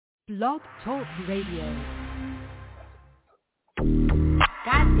Blog Talk Radio.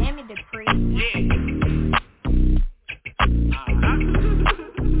 God damn it, Dupree.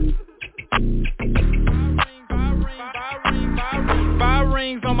 Five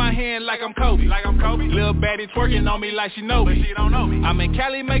rings on my hand like I'm Kobe. Lil' baddie twerking on me like she know me. She don't know me. I'm in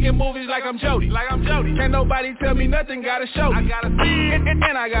Cali making movies like I'm Jody. Can't nobody tell me nothing, gotta show me. I gotta see it.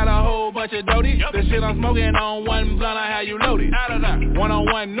 And I got a whole bunch of doty. The shit I'm smoking on one blunt, I how you loaded.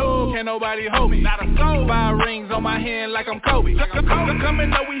 One-on-one, no, can't nobody hold me. Not a soul. 5 rings on my hand like I'm Kobe.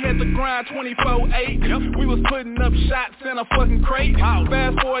 Coming up, we had to grind 24/8. We was putting up shots in a fucking crate.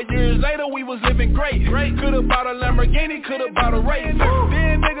 Fast 4 years later, we was living great. Could've bought a Lamborghini, could've bought a race.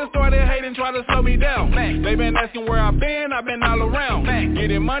 Then niggas started hating, trying to slow me down. They been asking where I've been all around.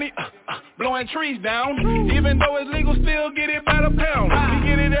 Getting money, blowing trees down. Even though it's legal, still get it by the pound. We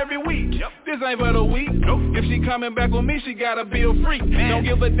get it every week, this ain't for the week. If she coming back with me, she gotta be a freak. Don't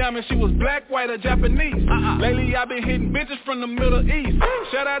give a damn if she was black, white, or Japanese. Lately I been hitting bitches from the Middle East.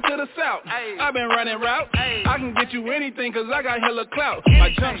 Shout out to the South, I been running route. I can get you anything cause I got hella clout.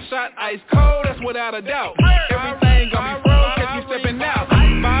 My jump shot ice cold, that's without a doubt. Everything gonna be froze, catch me stepping out.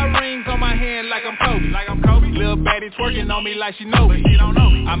 5 rings on my hand like I'm Kobe. Lil' baddie twerking on me like she know me.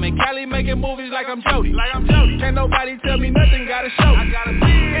 I'm in Cali making movies like I'm Jody. Can't nobody tell me nothing, gotta show me. I gotta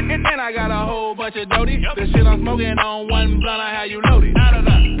see it. And I got a whole bunch of doty. The shit I'm smoking on one blunt, I how you loaded.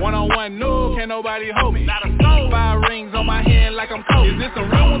 One-on-one, no, can't nobody hold me. Not a soul. 5 rings on my hand like I'm Kobe. Is this some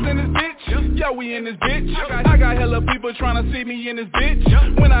real ones in this bitch? Yo, we in this bitch. I got hella people trying to see me in this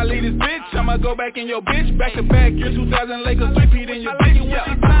bitch. When I leave this bitch, I'ma go back in your bitch. Back to back, year 2000 Lakers, repeat in your bitch.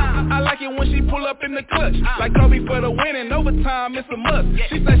 I like it when she pull up in the clutch. Like Kobe for the win and overtime, it's a must.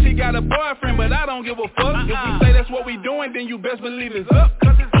 She said she got a boyfriend, but I don't give a fuck. If we say that's what we doing, then you best believe it's up.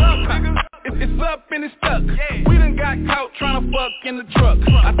 Cause it's up, nigga. It's up and it's stuck. We done got caught trying to fuck in the truck.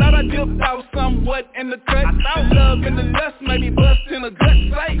 I thought I dipped out somewhat in the cut. The love and the lust maybe bust in the gut.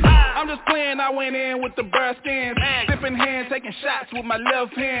 Say, I'm just playing, I went in with the bird skin. Sipping hand, taking shots with my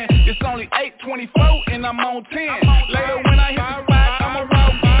left hand. It's only 8:24 and I'm on 10. Later when I hit the spot, I'ma roll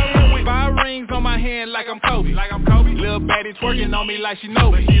again. With 5 rings on my hand like I'm Kobe. Lil' baddie twerking on me like she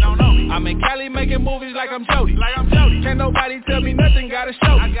know me. I'm in Cali making movies like I'm Jody. Can't nobody tell me nothing, gotta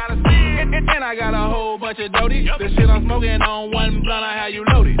show me. I gotta see it. And I got a whole bunch of doty. The shit I'm smoking on one blunt, I how you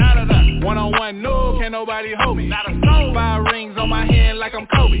loaded. One-on-one, no, can't nobody hold me. Not a soul. 5 rings on my hand like I'm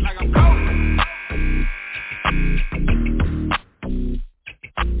Kobe.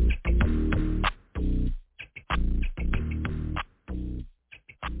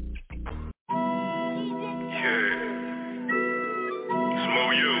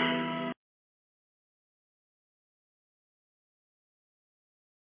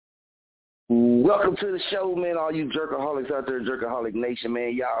 Welcome to the show, man. All you jerkaholics out there, Jerkaholic Nation,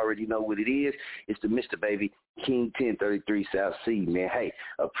 man. Y'all already know what it is. It's the Mr. Baby, King 1033 South Sea, man. Hey,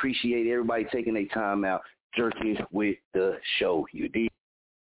 appreciate everybody taking their time out jerking with the show. You did.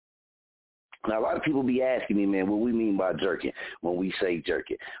 Now, a lot of people be asking me, man, what we mean by jerking when we say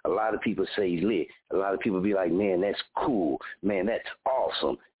jerking. A lot of people say lit. A lot of people be like, man, that's cool. Man, that's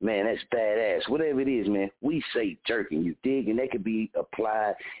awesome. Man, that's badass. Whatever it is, man, we say jerking, you dig? And that could be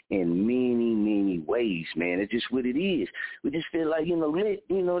applied in many, many ways, man. It's just what it is. We just feel like, lit,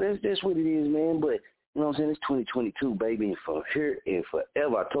 that's what it is, man. But, you know what I'm saying? It's 2022, baby, and from here and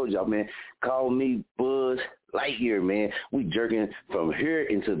forever. I told y'all, man, call me Buzz Lightyear, man. We jerking from here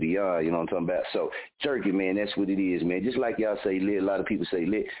into beyond, you know what I'm talking about? So, jerking, man, that's what it is, man. Just like y'all say lit, a lot of people say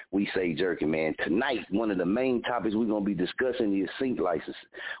lit, we say jerking, man. Tonight, one of the main topics we're going to be discussing is sync license.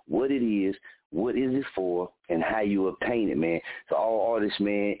 What it is it for, and how you obtain it, man. To all artists,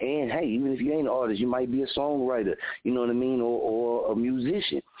 man, and hey, even if you ain't an artist, you might be a songwriter, you know what I mean, or a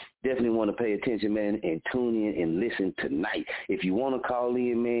musician. Definitely want to pay attention, man, and tune in and listen tonight. If you want to call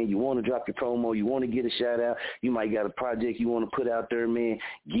in, man, you want to drop your promo, you want to get a shout out, you might got a project you want to put out there, man,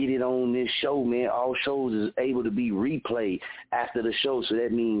 get it on this show, man. All shows is able to be replayed after the show, so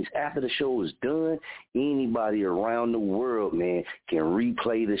that means after the show is done, anybody around the world, man, can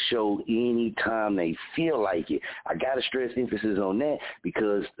replay the show anytime they feel like it. I got to stress emphasis on that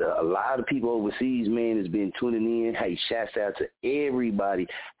because a lot of people overseas, man, has been tuning in. Hey, shouts out to everybody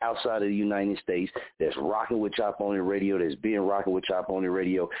outside of the United States that's rocking with Chop On It Radio, that's been rocking with Chop On It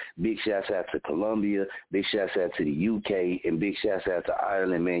Radio. Big shouts out to Colombia, big shouts out to the UK, and big shouts out to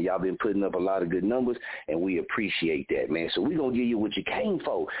Ireland, man. Y'all been putting up a lot of good numbers, and we appreciate that, man. So we're going to give you what you came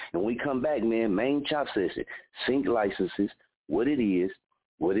for. And when we come back, man, main chop session, sync licenses, what it is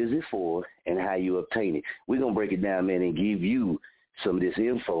it for, and how you obtain it. We're going to break it down, man, and give you some of this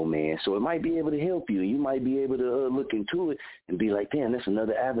info, man. So it might be able to help you. You might be able to look into it and be like, damn, that's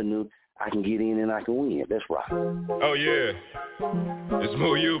another avenue I can get in and I can win. That's right. Oh, yeah. It's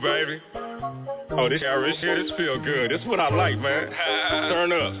more you, baby. Oh, this rich here, this feel good. This is what I like, man.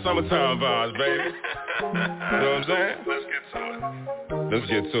 Turn up. Summertime vibes, baby. You know what I'm saying? Let's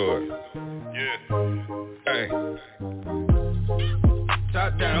get to it. Yeah. Hey.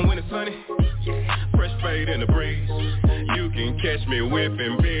 Top down when it's sunny. Fresh fade in the breeze. You can catch me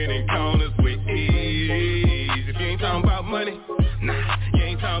whipping, bending corners with ease. If you ain't talking about money, nah, you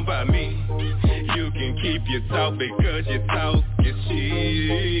ain't talking about me. You can keep your talk because your talk is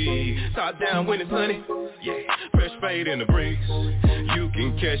cheap. Top down when it's sunny. Fresh fade in the breeze. You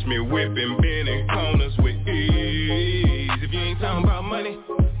can catch me whipping, bending corners with ease. If you ain't talking about money,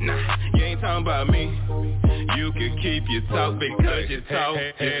 nah, you ain't talking about me. You can keep your talk because your talk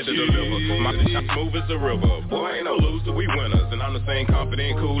is deliver. My move is a river. Boy, ain't no loser, we winners. And I'm the same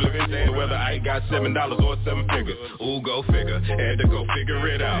confident, cool living saying whether I got $7 or 7 figures. Ooh, go figure. Had to go figure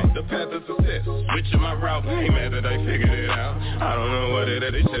it out. The path of success. Switching my route. I ain't mad that I figured it out. I don't know what it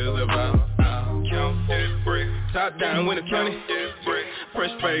is about. I'll count that break. Top down when it's sunny.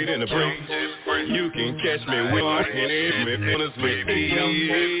 Fresh fade in the breeze. You can catch me when I'm in it.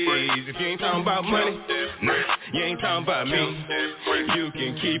 If you ain't talking about money, nah, you ain't talking about me. You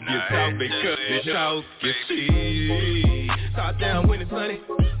can keep your talk because your talk is cheap. Top down when it's sunny.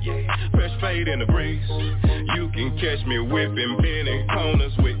 Fresh fade in the breeze. You can catch me whipping, bending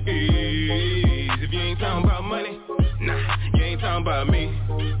corners with ease. If you ain't talking about money, nah, you ain't talking about me.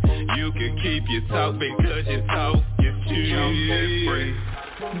 You can keep your talk because your talk is cheap. Count that break.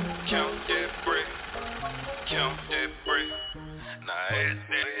 Count that break. Count that break. Now add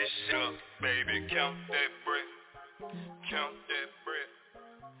that shit up, baby. Count that break. Count that break.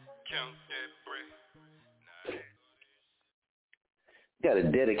 Count that break. Got a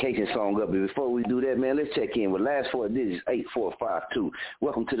dedication song up, but before we do that, man, let's check in with last 4 digits, 8452.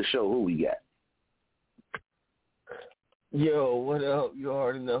 Welcome to the show. Who we got? Yo, what up? You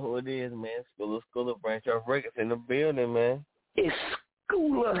already know who it is, man. Schooler, Branch Off Records in the building, man. It's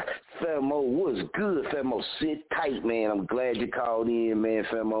Schooler. Femo, what's good, Femo? Sit tight, man. I'm glad you called in, man,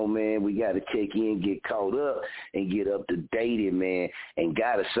 Femo, man. We got to check in, get caught up, and get up to date, man. And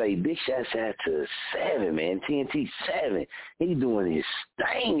got to say, big shouts out to 7, man, TNT 7. He doing his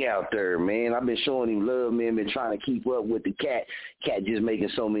thing out there, man. I've been showing him love, man. Been trying to keep up with the cat. Cat just making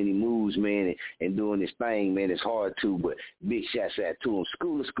so many moves, man, and doing his thing, man. It's hard to, but big shouts out to him.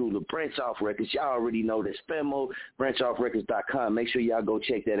 Schooler, Branch Off Records. Y'all already know this. Femo, branchoffrecords.com. Make sure y'all go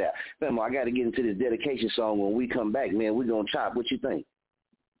check that out. Femo, I got to get into this dedication song. When we come back, man, we're going to chop. What you think?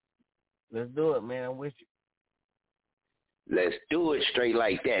 Let's do it, man. I'm with you. Let's do it straight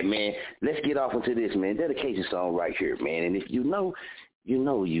like that, man. Let's get off into this, man. Dedication song right here, man. And if you know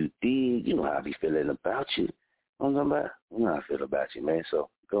you dig. You know how I be feeling about you. You know what I'm about? You know how I feel about you, man. So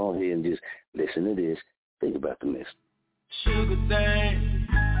go ahead and just listen to this. Think about the miss. Sugar thing,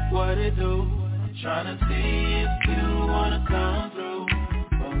 what it do? Tryna see if you wanna come through.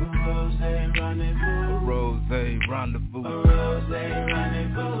 A rose rendezvous. A rose rendezvous. A rose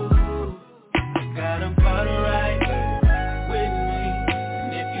rendezvous. Got 'em for the right with me.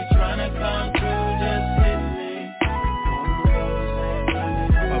 And if you tryna come through, just hit me.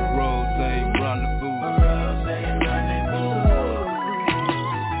 A rose rendezvous. A rose rendezvous.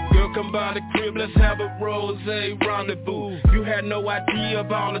 Girl, come by the crib, let's have a rose rendezvous. You had no idea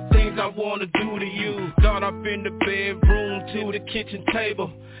of all the things I wanna do to you. Start up in the bedroom to the kitchen table.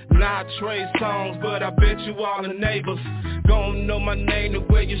 Not trade songs, but I bet you all the neighbors gon' know my name the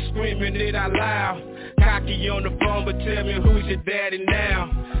way you're screaming it out loud. Cocky on the phone, but tell me who's your daddy now.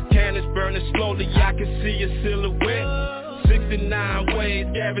 Candles burning slowly, I can see your silhouette. 69 ways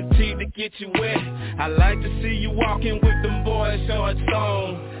guaranteed to get you wet. I like to see you walking with them boys shorts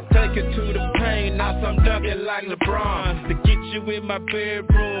on. Take it to the pain, now I'm dunking like LeBron. To get you in my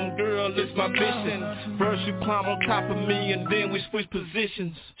bedroom, girl, it's my mission. First you climb on top of me and then we switch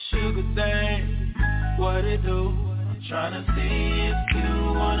positions. Sugar thing, what it do? Tryna see if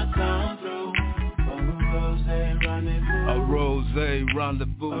you wanna come through. A rose rendezvous. A rose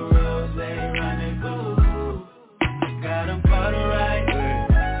rendezvous. A rose rendezvous. Got 'em for the right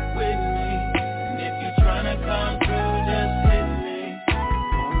with me. And if you tryna come through, just hit me.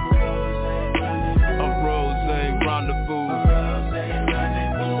 A rose rendezvous. A rose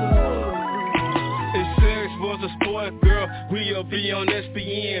rendezvous. If sex was a sport, girl, we'll be on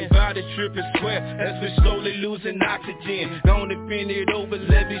SPN. body tripping, swear, as we slowly losing oxygen. Gonna bend it over,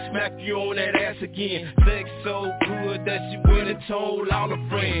 let me smack you on that ass again. Sex so good that she went and told all her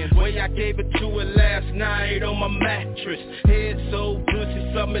friends. Way I gave it to her last night on my mattress. Head so good,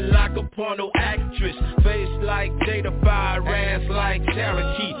 she saw me like a porno actress. Face like Jada Fire, ass like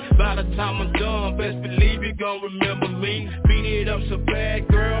Cherokee. By the time I'm done, best believe you gon' remember me. Beat it up so bad,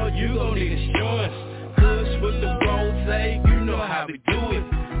 girl, you gon' need insurance. Kush with the rose, you know how we do it.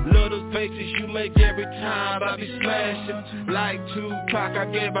 Little faces you make every time I be smashing. Like Tupac, I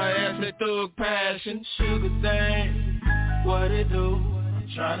gave my ass that thug passion. Sugar thing, what it do? I'm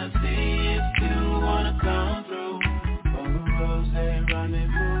tryna see if you wanna come through. For a rose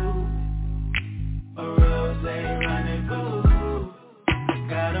rendezvous, a rose rendezvous.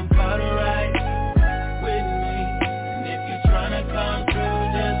 Got 'em caught right with me, and if you tryna come through,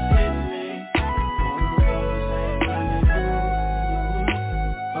 just hit me. For a rose rendezvous,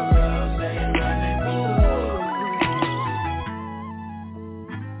 a rose rendezvous.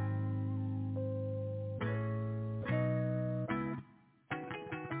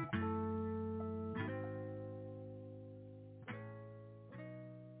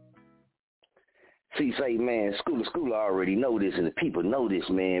 See, say, man, school already know this, and the people know this,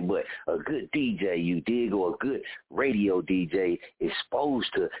 man, but a good DJ, you dig, or a good radio DJ is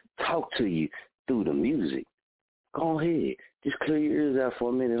supposed to talk to you through the music. Go ahead. Just clear your ears out for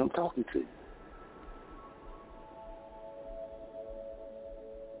a minute. I'm talking to you.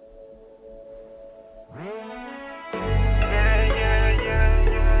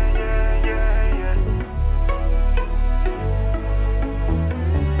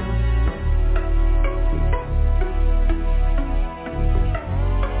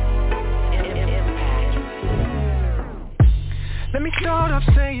 Let me start off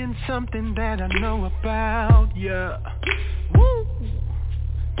saying something that I know about ya. Woo!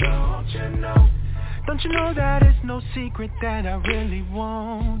 Don't you know that it's no secret that I really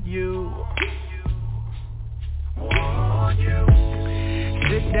want you.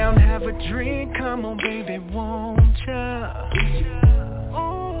 Sit down, have a drink, come on baby, won't ya?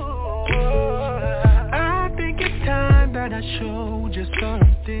 I think it's time that I showed you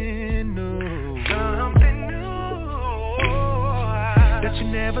something new. That you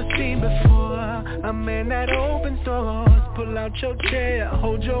never seen before. A man that opens doors. Pull out your chair,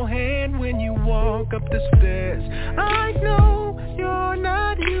 hold your hand when you walk up the stairs. I know you're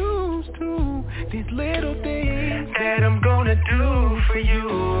not used to these little things that I'm gonna do for you.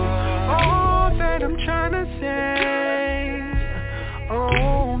 All that I'm trying to say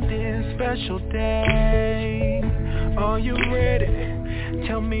on this special day. Are you ready?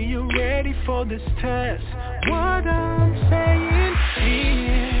 Tell me you're ready for this test. What I'm saying is,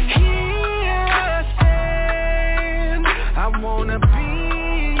 here I stand. I wanna be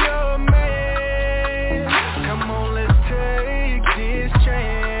your man. Come on, let's take this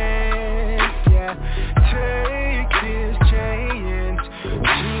chance. Yeah, take this chance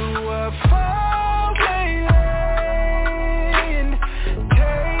to a foreign land.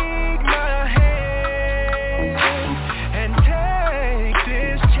 Take my hand and take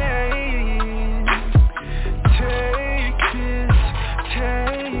this chance. Take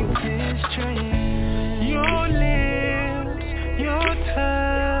this chance. Your lips, your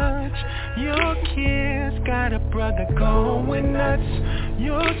touch, your kiss got a brother going nuts.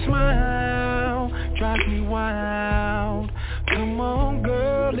 Your smile drives me wild. Come on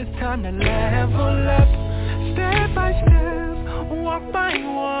girl, it's time to level up. Step by step, walk by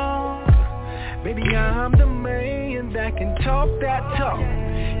walk. Baby, I'm the man that can talk that talk.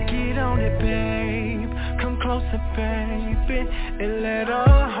 Get on it, babe. Come closer, baby, and let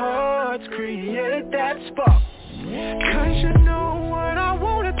our hearts create that spark. Cause you know what I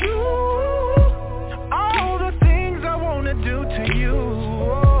wanna do. All the things I wanna do to you.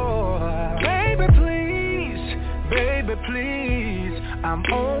 Oh, baby, please, I'm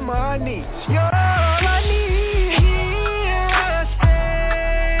on my knees. You're all I need. Here I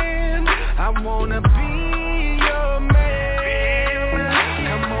stand. I wanna be your man.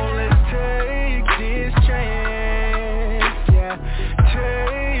 Come on, let's take this chance. Yeah,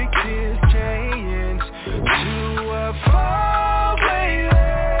 take this chance to a foreign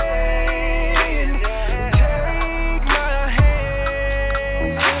land. Take my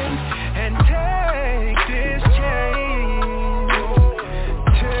hand and take this chance.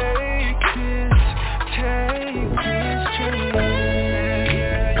 Take this chance.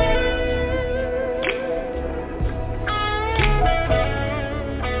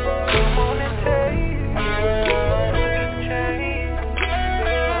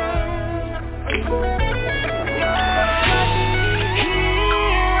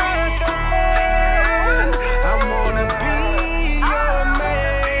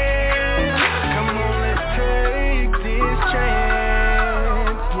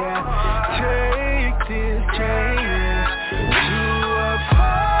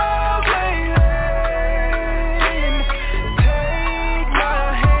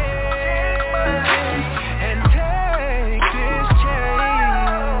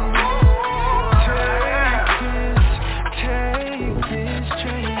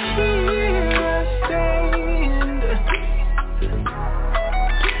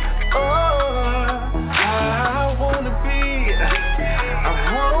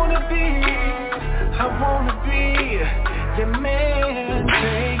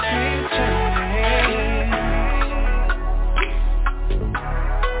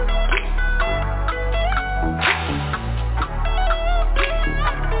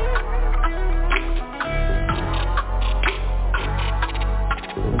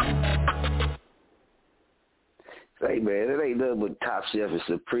 Top Chef and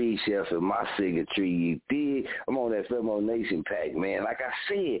Supreme Chef and my signature. You dig? I'm on that Femo Nation pack, man. Like I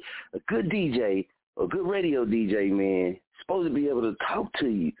said, a good DJ, a good radio DJ, man, supposed to be able to talk to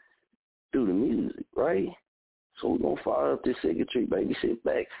you through the music, right? So we're going to fire up this signature, baby. Sit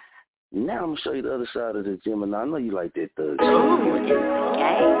back. Now I'm going to show you the other side of the Gemini. I know you like that thug shit. Ooh, it's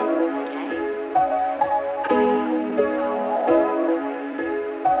gay.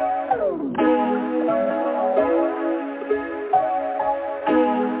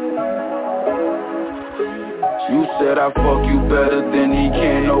 You said I fuck you better than he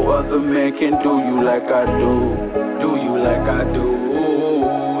can. No other man can do you like I do. Do you like I do,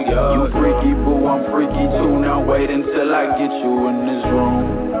 yeah. You freaky, boo, I'm freaky too. Now wait until I get you in this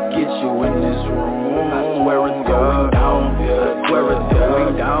room. Get you in this room. I swear it's going down, yeah. I swear it's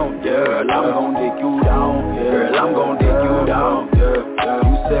going down, yeah. Girl, I'm gon' dig you down, yeah. Girl, I'm gon' dig you down, yeah.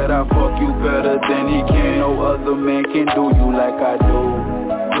 You said I fuck you better than he can. No other man can do you like I do.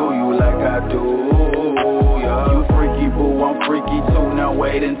 Do you like I do, yeah. You freaky, boo, I'm freaky too. Now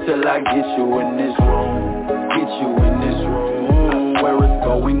wait until I get you in this room. Get you in this room. I swear it's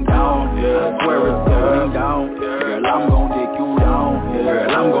going down, yeah. I swear it's going down, yeah. Girl, I'm gon' dig you down, yeah.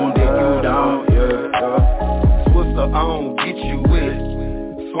 Girl, I'm gon' dig you down, yeah. Twister on, get you wet.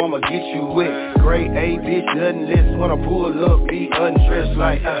 So I'ma get you wet. Grade A, bitch, nothing less. When I pull up, be undressed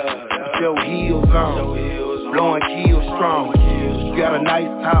like your heels on. Blowing kills strong. You got a nice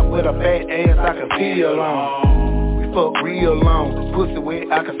top with a fat ass I can feel on. Fuck real long, pussy wet,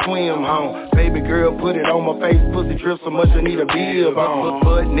 I can swim home. Baby girl, put it on my face, pussy drip so much I need a bib on.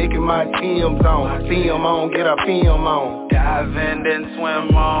 Butt naked, my Tim's on, film on, get a film on. Dive in, then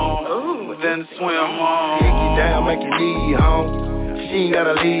swim on, ooh, then swim on. Kick you down, make you leave home. She ain't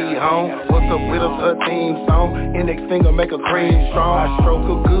gotta leave home. What's up with her theme song? Index finger make her cream strong. I stroke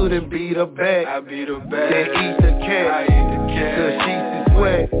her good and beat her back. I beat her back. Then eat the cat. I eat the cat. Cause she's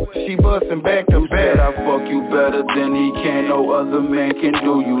sweat. She bustin' back to back. Said I fuck you better than he can. No other man can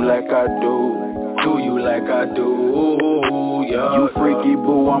do you like I do. Do you like I do, yeah. You freaky,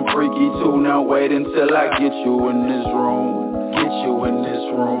 boo, I'm freaky too. Now wait until I get you in this room. Get you in this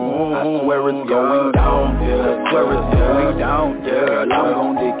room. I swear it's going down, yeah. I swear it's going down, yeah. Girl, I'm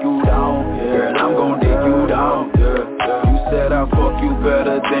gon' dig you down, yeah. Girl, I'm gon' dig you down, yeah. You said I fuck you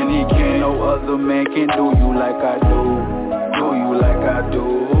better than he can. No other man can do you like I do. Do you like I do,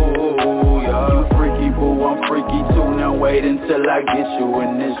 yeah. You freaky, boo, I'm freaky too. Now wait until I get you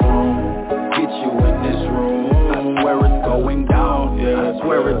in this room. Get you in this room. I swear it's going down, yeah. I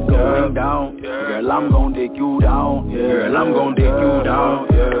swear it's going down, yeah. Girl, I'm gon' dig you down, yeah. Girl, I'm gon' dig you down,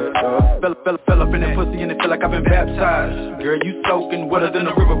 yeah. Fell up in that pussy and it feel like I've been baptized. Girl, you soaking wetter than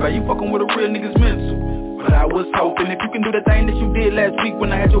a river, babe. You fucking with a real nigga's mental. But I was hoping if you can do the thing that you did last week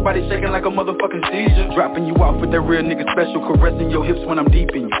when I had your body shaking like a motherfucking seizure. Dropping you off with that real nigga special, caressing your hips when I'm deep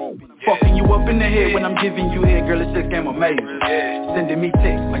in you. Fucking you up in the head when I'm giving you head, girl, this shit game amazing. Sending me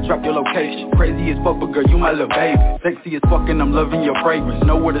texts, like drop your location. Crazy as fuck, but girl, you my little baby. Sexy as fuck and I'm loving your fragrance.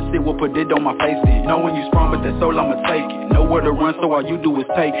 Know where to sit, we'll put it on my face then. Know when you sprung, but that soul I'ma take it. Know where to run, so all you do is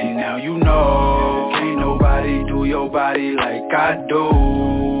take it. Now you know, can't nobody do your body like I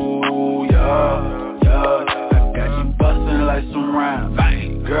do, yeah. I got you bustin' like some rhymes.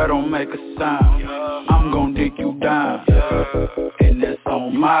 Girl, don't make a sound. I'm gon' dig you down, and that's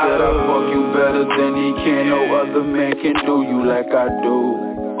on my. You said I fuck you better than he can. No other man can do you like I do.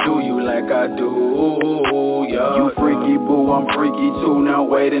 Do you like I do, yeah. You freaky, boo, I'm freaky too. Now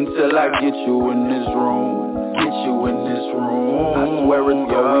wait until I get you in this room. Get you in this room. I swear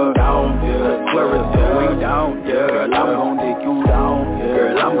it's going down, yeah. I swear it's going down, yeah. Girl, I'm gon' dig you down, yeah.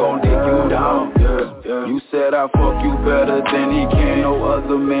 Girl, I'm gon' dig you down, yeah. You said I fuck you better than he can. No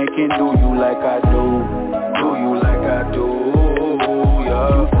other man can do you like I do. Do you like I do,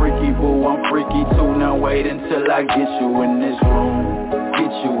 yeah. You freaky, boo, I'm freaky too. Now wait until I get you in this room.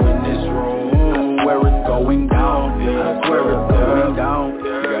 Get you in this room. I swear it's going down, yeah. I swear it's going down,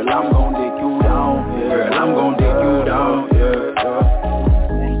 yeah. Girl, I'm gon' dig you down, yeah. Girl, I'm gon' dig you down, yeah.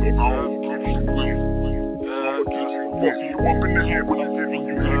 You up in the head when I'm giving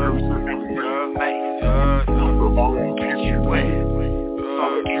you head, I'ma get you wet.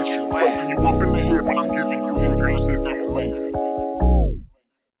 I'ma get you wet. You up in the head when I'm giving you head,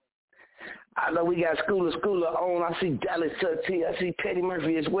 I know we got Schooler on. I see Dallas Tuck T. I see Petty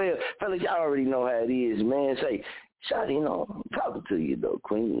Murphy as well. Fellas, y'all already know how it is, man. Say, Shawty, you know, I'm talking to you, though,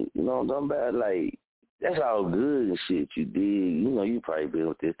 Queen. You know what I'm talking about? Like, that's all good and shit you did. You know, you probably been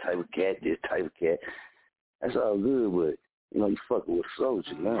with this type of cat. That's all good, but, you know, you fucking with a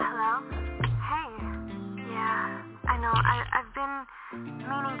soldier, man. Hello? Hey. Yeah. I know I've been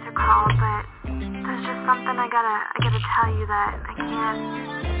meaning to call, but there's just something I gotta tell you that I can't.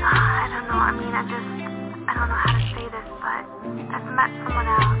 I don't know. I mean, I don't know how to say this, but I've met someone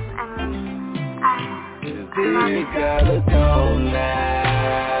else, and I love you. Gotta go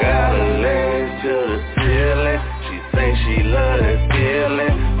now. Got her legs to the ceiling. She thinks she love that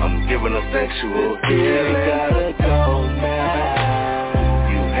feeling. I'm giving her sexual healing. Gotta go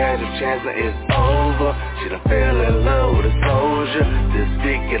now. You had your chance and it's over. She done fell in love with a soldier. This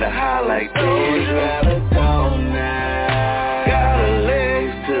dick get a high like Doja. Gotta go now. Got her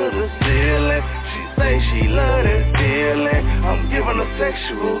legs to the ceiling. She say she love that feeling. I'm giving her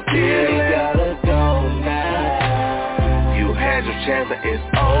sexual healing. Gotta go now. You had your chance and it's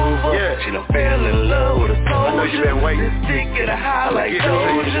over. Yeah. She done fell in love with a soldier. I know you been waiting. This dick get a high like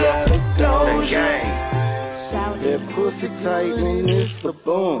Doja. Doja. That pussy tight and it's the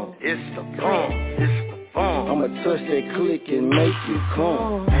boom. It's the boom. It's the boom. I'ma touch that click and make you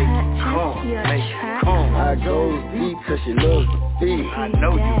come. Make you come. Make you come. I go deep cause she loves the feet. I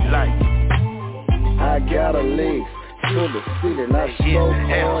know you like it. I got her legs to the ceiling. I so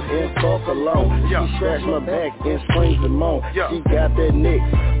hard and fuck alone. She scratch my back and screams and moan. She got that neck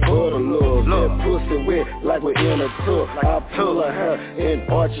for the love. That pussy wet like we're in a tub. I pull her hair and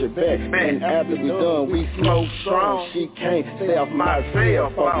arch her back. And after we done, we smoke strong. She can't stay off my cell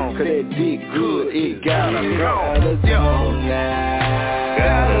phone. Cause that dick good, it got her gone. Now.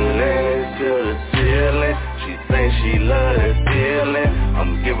 Got her legs to the ceiling. She thinks she love that feeling.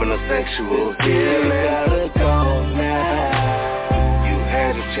 I'm giving her sexual healing. Gotta go now. You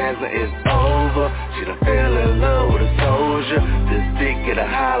had your chance and it's over. She done fell in love with a soldier. This dick get a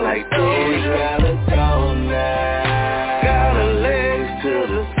high like Doja. Gotta go now. Got her legs to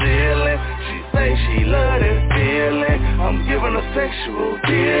the ceiling. She say she love that feeling. I'm giving her sexual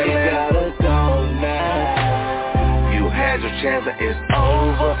healing. Gotta go now. You had your chance and it's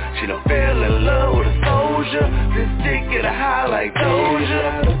over. She done fell in love with a soldier. This dick get a high like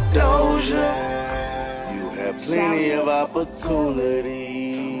Doja. Doja. Plenty of opportunity.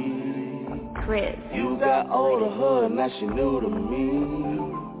 Chris. You got older her, now she new to me.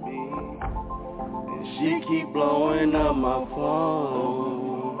 And she keep blowing up my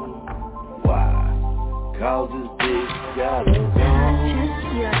phone. Why? Cause this bitch got her gone.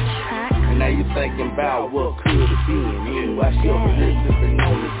 And now you thinking about what could have been. Why she over here sipping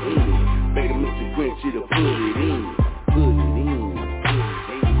on this end. Begging Mr. Grinchy to put it in. Put it in.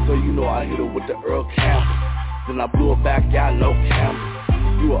 So you know I hit her with the Earl Campbell. Then I blew her back out, no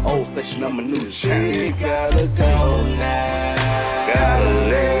camera. You an old station, I'm a new champ. She gotta go now. Got her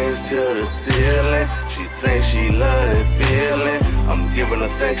legs to the ceiling. She thinks she love that feeling. I'm giving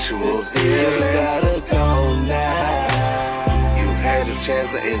her sexual healing. She gotta go now. You had your chance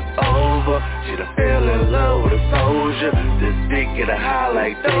and it's over. She done fell in love with a soldier. This dick get a high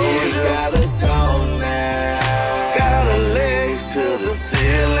like Doja. She gotta go now. Got her legs to the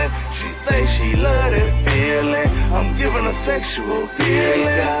ceiling. Say she love that feeling. I'm giving her sexual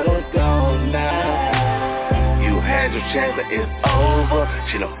healing. Gotta go now. You had your chance and it's over.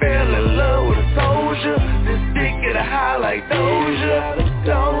 She done fell in love with a soldier. This dick get a high like Doja.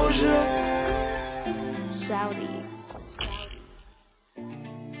 Doja. Shouty.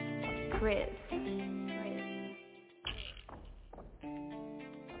 Chris.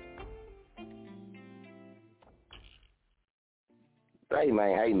 Hey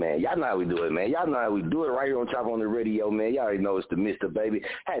man, y'all know how we do it, man. Y'all know how we do it right here on top on the radio, man. Y'all already know it's the Mr. Baby.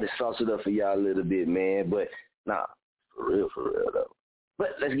 Had to sauce it up for y'all a little bit, man. But, nah, for real though.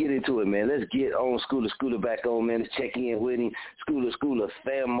 But let's get into it, man. Let's get on Scooter back on, man. Let's check in with him. Scooter,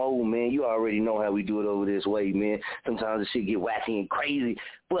 fam mode, man. You already know how we do it over this way, man. Sometimes the shit get wacky and crazy.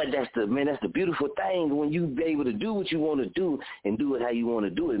 But that's the beautiful thing when you be able to do what you want to do and do it how you want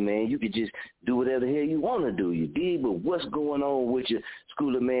to do it, man. You could just do whatever the hell you want to do, you dig? But what's going on with your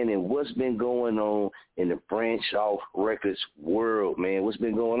Scooter, man, and what's been going on in the branch off records world, man? What's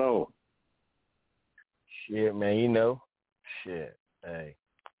been going on? Shit, man, you know. Shit. Hey,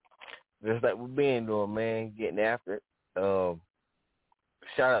 just like we've been doing, man, getting after it.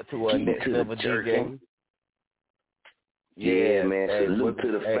 Shout out to our next level DJ. Yeah, man. Hey, salute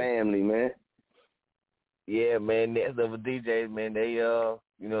to the family, man. Yeah, man. Next level DJs, man. They,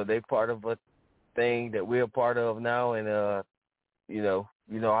 they part of a thing that we're a part of now, and I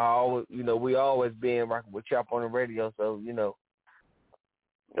always, we always been rocking with Chop on the radio, so and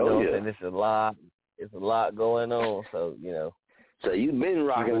it's a lot going on, so So you've been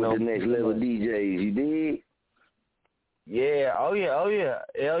rocking with the next level DJs, you dig? Yeah, oh yeah,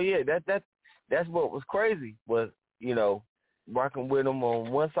 hell yeah. That's what was crazy was, rocking with them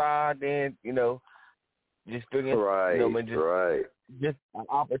on one side, then, just figuring, right, just an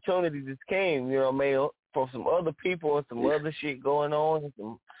opportunity just came, you know, man, for some other people and some other shit going on,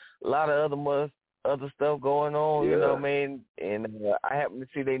 and a lot of other stuff going on, you know, man. And I happened to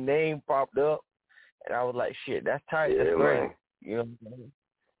see their name popped up, and I was like, shit, that's tight, that's great, you know what I'm saying?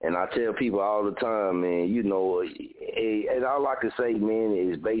 And I tell people all the time, man, you know, and all I can say, man,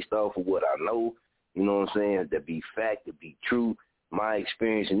 is based off of what I know, you know what I'm saying, to be fact, to be true, my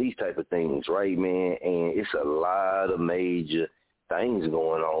experience in these type of things, right, man? And it's a lot of major things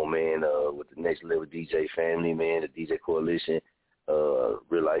going on, man, with the Next Level DJ family, man, the DJ Coalition,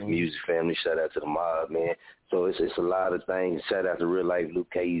 Real Life Music family. Shout out to the mob, man. So it's a lot of things. Shout out to Real Life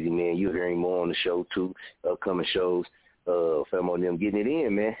Luke Casey, man. You're hearing more on the show, too, upcoming shows. Famo and them getting it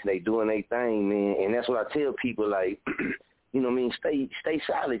in, man. They doing their thing, man. And that's what I tell people, like, you know what I mean, stay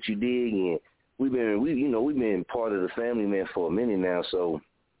solid, you dig? And we've been part of the family, man, for a minute now, so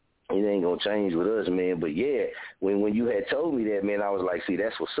it ain't gonna change with us, man. But yeah, when you had told me that, man, I was like, see,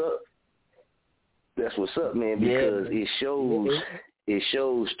 that's what's up. That's what's up, man, because it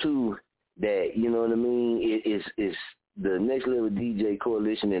shows too that, you know what I mean, it's the Next Level DJ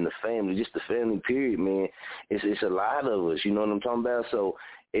Coalition and the family, just the family period, man. It's a lot of us, you know what I'm talking about? So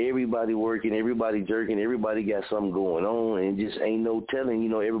everybody working, everybody jerking, everybody got something going on, and just ain't no telling, you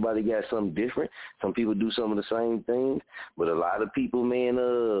know, everybody got something different. Some people do some of the same things, but a lot of people, man,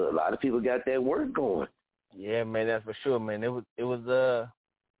 got that work going. Yeah, man, that's for sure, man. It was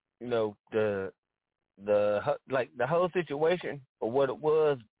you know, the whole situation or what it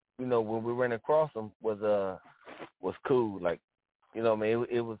was, you know, when we ran across them was cool. Like, you know, man,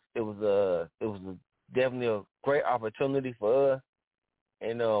 it was definitely a great opportunity for us.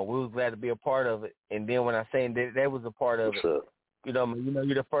 And we was glad to be a part of it. And then when I say that was a part of it, you know,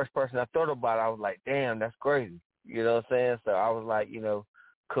 you're the first person I thought about. I was like, damn, that's crazy. You know what I'm saying? So I was like, you know,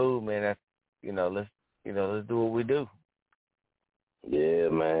 cool, man. That's, you know, let's do what we do. Yeah,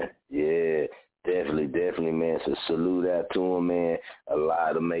 man. Yeah, definitely, man. So salute out to him, man. A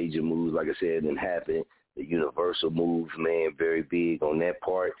lot of major moves, like I said, didn't happen. The universal moves, man, very big on that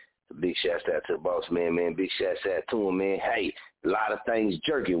part. Big shouts out to the boss, man. Big shouts out to him, man. Hey, a lot of things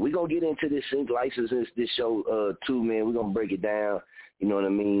jerking. We're going to get into this sync licenses, this show, too, man. We're going to break it down, you know what I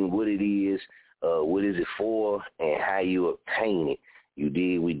mean, what it is, what is it for, and how you obtain it. You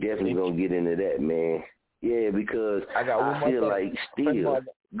did. We definitely going to get into that, man. Yeah, because I feel like still.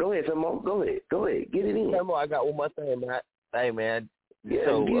 Go ahead, Famo. Go ahead. Get it in. Famo, I got one more thing, man. Hey, man. Yeah,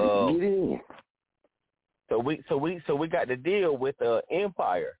 so, get it in. So we got the deal with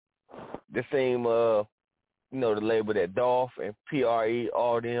Empire. The same, you know, the label that Dolph and PRE,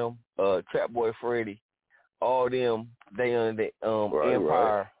 all them, Trap Boy Freddy, all them, they under the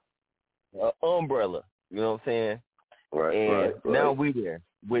Empire umbrella. You know what I'm saying? Right. Now we there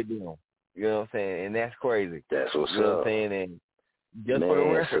with them. You know what I'm saying? And that's crazy. That's what's up. You know what I'm saying? And just for the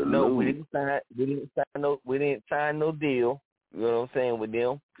record, no, we didn't sign no deal. You know what I'm saying, with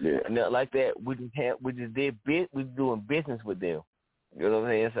them? Yeah. Nothing like that. We was doing business with them. You know what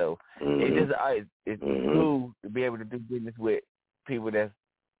I'm saying? So it's cool to be able to do business with people that's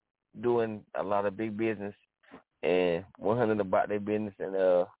doing a lot of big business and 100 about their business, and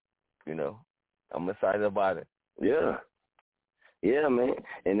you know, I'm excited about it. Yeah, man,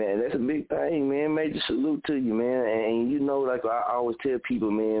 and that's a big thing, man. Major salute to you, man. And you know, like I always tell people,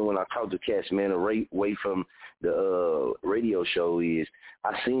 man, when I talk to cats, man, away from the radio show is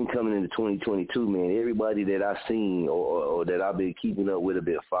I seen coming into 2022, man. Everybody that I seen or that I've been keeping up with, a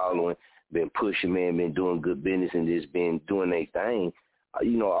bit following, been pushing, man, been doing good business and just been doing their thing.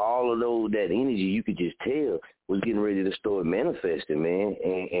 You know, all of that energy, you could just tell was getting ready to start manifesting, man.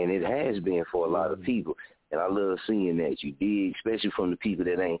 And it has been for a lot of people. And I love seeing that, you dig, especially from the people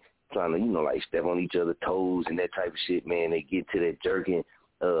that ain't trying to, you know, like step on each other's toes and that type of shit, man. They get to that jerking,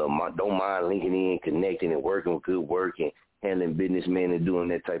 don't mind linking in, connecting and working with good work and handling business, man, and doing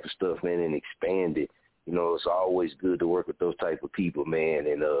that type of stuff, man, and expand it. You know, it's always good to work with those type of people, man.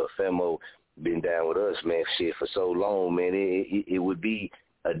 And Femo been down with us, man, shit, for so long, man. It would be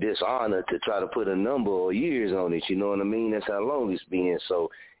a dishonor to try to put a number or years on it, you know what I mean? That's how long it's been. So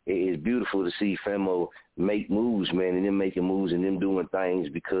it's beautiful to see Femo make moves, man, and them making moves and them doing things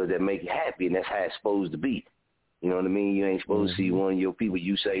because that make you happy, and that's how it's supposed to be. You know what I mean? You ain't supposed to see one of your people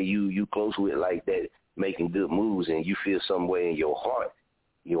you say you close with like that making good moves and you feel some way in your heart.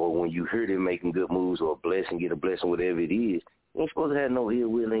 You know, when you hear them making good moves or get a blessing, whatever it is, you ain't supposed to have no ill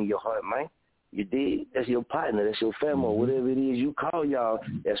will in your heart, man. You dig? That's your partner. That's your family. Whatever it is you call y'all,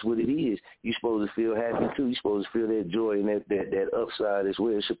 that's what it is. You supposed to feel happy, too. You supposed to feel that joy and that upside as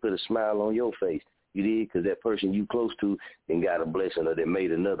well. It should put a smile on your face. You dig? Because that person you close to then got a blessing or they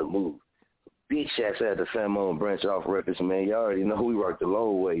made another move. Big shouts out to Famo and Branch Off Records, man. Y'all already know we rock the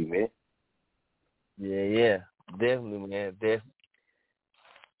long way, man. Yeah. Definitely, man. Definitely.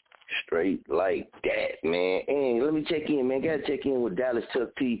 Straight like that, man. And let me check in, man. Got to check in with Dallas Chuck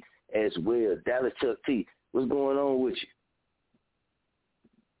T as well. Dallas Chuck T, what's going on with you?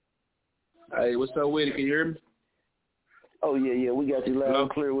 Hey, what's up with it? Can you hear me? Oh, yeah. We got you loud and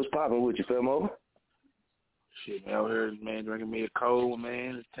clear. What's popping with you, Famo? Shit, man, out here, man, drinking me a cold,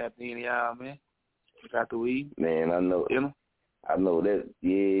 man. Just tapping in y'all, man. Got the weed. Man, I know. You know? I know that.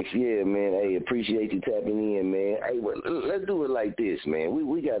 Yeah, man. Hey, appreciate you tapping in, man. Hey, well, let's do it like this, man.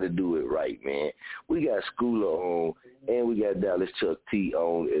 We got to do it right, man. We got Schooler on, and we got Dallas Chuck T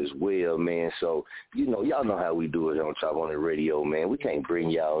on as well, man. So, y'all know how we do it on Chop on the Radio, man. We can't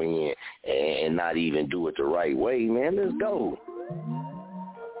bring y'all in and not even do it the right way, man. Let's go.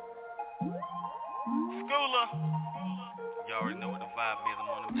 Schooler. You already know what the vibe is. I'm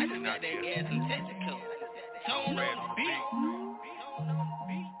on the beat. I just got that gas and tentacle. Tone on the beat.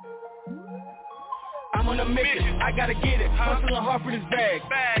 I'm on a mission, I gotta get it, hustling hard for this bag,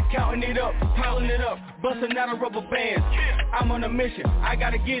 counting it up, piling it up, busting out of rubber bands. I'm on a mission, I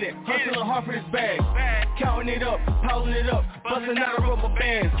gotta get it, hustling hard for this bag, counting it up, piling it up, busting out of rubber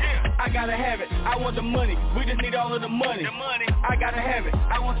bands. I gotta have it, I want the money, we just need all of the money. I gotta have it,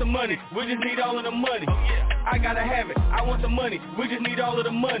 I want the money, we just need all of the money. I gotta have it, I want the money, we just need all of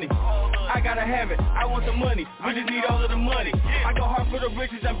the money. I gotta have it, I want the money, we just need all of the money. I go hard for the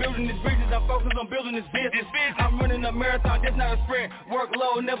riches, I'm building these bridges, I'm focused on building this business. I'm running a marathon, that's not a sprint. Work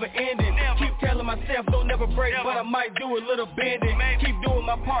low, never ending. Keep telling myself, don't never break, but I might do a little bending. Keep doing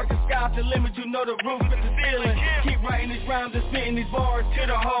my part, the sky's the limit, you know the roof is the ceiling. Keep writing these rhymes and spitting these bars till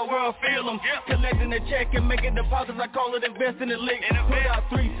the whole world feel them. Collecting the check and making deposits, I call it investing in the lick. Put out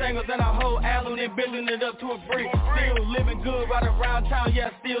 3 singles and a whole album, then building it up to a brick. Still living good right around town,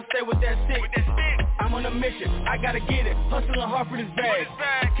 yeah, I still stay with that stick. I'm on a mission, I gotta get it, hustling hard for this bag,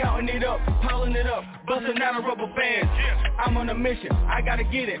 counting it up, piling it up, busting out of rubber bands. I'm on a mission, I gotta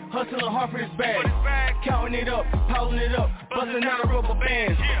get it, hustling hard for this bag, counting it up, piling it up, busting out of rubber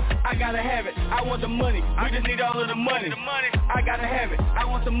bands. I gotta have it, I want the money, we just need all of the money. I gotta have it, I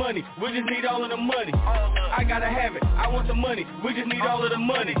want the money, we just need all of the money. I gotta have it, I want the money, we just need all of the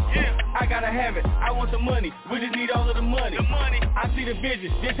money. I gotta have it, I want the money, we just need all of the money. I see the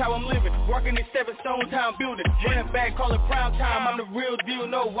vision, this how I'm living, working in 7 Stone Town building, running back, call it prime time. I'm the real deal,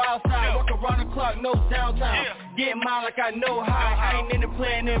 no wild side, work around the clock, no downtime. Getting mine like I know how, I ain't into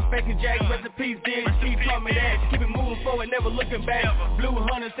playing them faking jacks, recipes did, she taught me that. Keep it moving forward, never looking back. Blue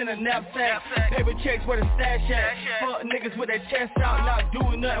hunters in a knapsack, paper checks where the stash at. Fuck niggas with their chest out, not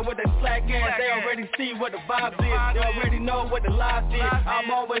doing nothing with their slack ass. They already see what the vibe is, they already know what the lies is.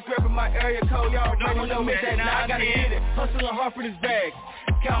 I'm always grabbing my area code, y'all already know me that now I gotta get it, hustling hard for this bag,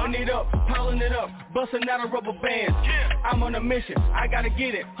 counting it up, piling it up, busting out of rubber bands. I'm on a mission, I gotta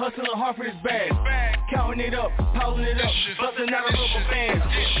get it, hustling hard for this bag, counting it up, piling it up, busting out of rubber bands.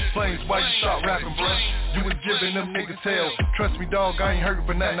 Flames, why you start rapping, bro? You was giving them niggas hell. Trust me, dog, I ain't hurting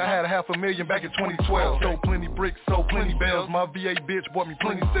for nothing. I had $500,000 back in 2012. Sold plenty bricks, sold plenty bells. My VA bitch bought me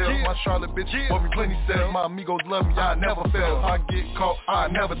plenty sales. My Charlotte bitch bought me plenty sales. My amigos love me, I never fail. I get caught, I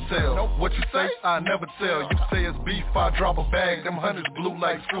never tell. What you say? I never tell. You say it's beef, I drop a bag. Them hunters blue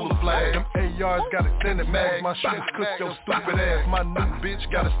like school of flag. Them ARs got extended mags. My shooters cook your stupid ass. My new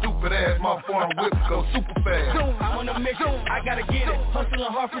bitch got a stupid ass. My foreign whips go super fast. I'm on a mission, I gotta get it, hustling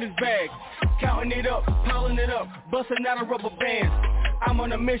hard for this bag, counting it up, piling it up, busting out of rubber bands. I'm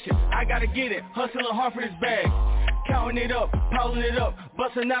on a mission, I gotta get it, hustling hard for this bag, counting it up, piling it up,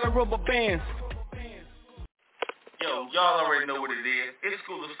 busting out of rubber bands. Yo, y'all already know what it is. It's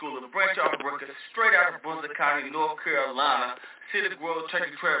Schooler, branch off Brooklyn, straight out of Brunswick County, North Carolina. City Grove,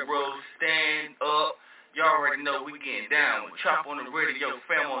 Turkey Trap Road, stand up. Y'all already know we getting down. Chop on the radio,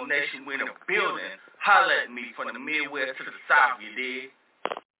 Famo Nation, we in the building. Holla at me from the Midwest to the South, you dig?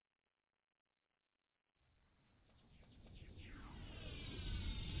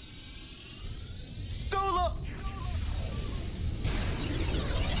 Schooler!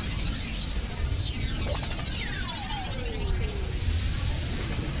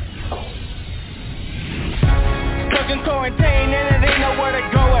 Stuck in quarantine and it ain't nowhere to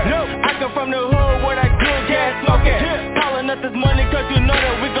go at. I come from the hood where that good gas smoke at. Calling us this money cause you know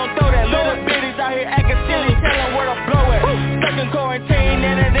that we gon' throw that. Little bitties out here acting silly, tellin' where to blow at. Stuck in quarantine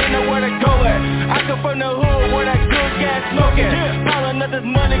and it ain't nowhere to go at. I come from the hood where that good gas smoke at. Calling us this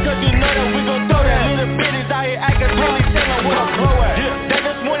money cause you know that we gon' throw that. Little bitties out here acting silly, tellin' where to blow at. They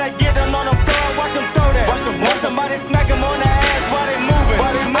just wanna get them on the floor, watch them throw that. Want somebody smack them on the ass while they moving.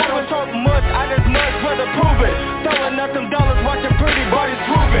 I don't talk much, I just much rather prove it. Throwing up them dollars, watching pretty bodies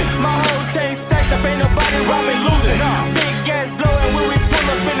grooving. My whole team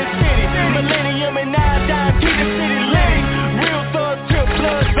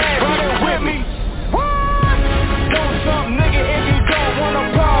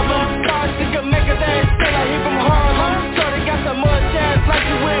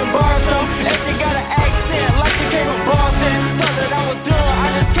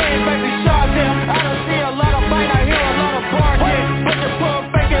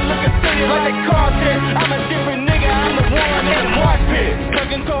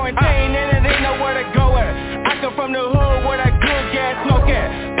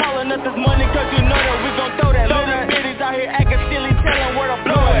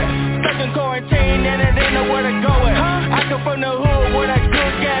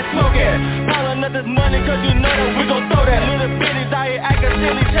cause you know that we gon' throw that. Little bitties out here acting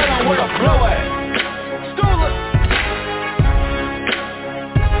silly, tell them where to blow at. Stooler.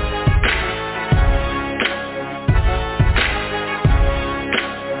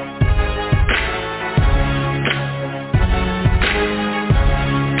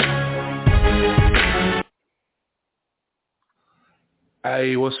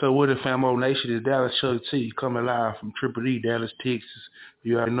 Hey, what's up with it, Famo Nation? It's Dallas Chuck T coming live from Triple E, Dallas, Texas.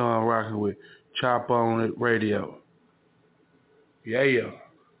 You already know I'm rocking with Chop On It Radio. Yeah.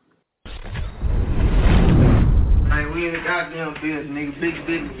 Man, we in the goddamn business, nigga. Big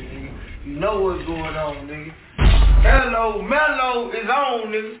business, nigga. You know what's going on, nigga. Hello, Mellow is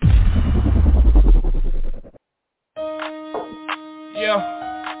on, nigga.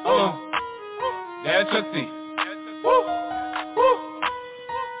 Dallas Chuck T. Woo.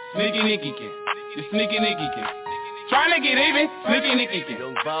 Sneaky Nicky King. You sneaky Nicky King. Trying to get even. Sneaky Nicky King.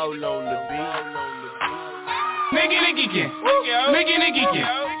 Young Bowl on the beat. Sneaky Nicky King. Sneaky Nicky King.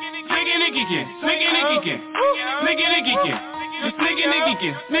 Sneaky Nicky King. Sneaky Nicky King. Sneaky Nicky King. You sneaky Nicky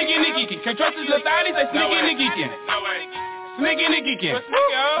King. Sneaky Nicky King. Can't trust his little thotties. Say sneaky Nicky King. Sneaky Nicky King.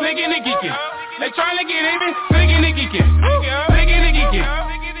 Sneaky Nicky King. They trying to get even. Sneaky Nicky King. Sneaky Nicky King.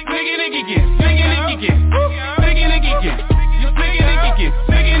 Sneaky Nicky King. Sneaky Nicky King. Sneaky Nicky King. You sneaky Nicky King.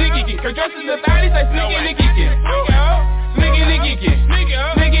 Sneaky Nicky King. Can't trust his little thotties. Say sneaky Nicky King. Sneaky Nicky King.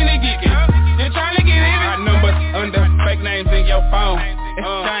 Sneaky Nicky King. They trying to get even. Our numbers under fake names in your phone.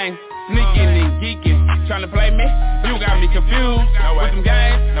 Exchange. Sneaking and geeking. Trying to play me? You got me confused with them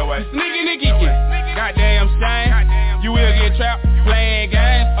games. Sneaking and geeking. Goddamn shame. You will get trapped playing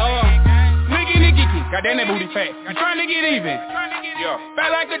games. Sneaking and geeking. Goddamn that booty fat. I'm trying to get even. Fat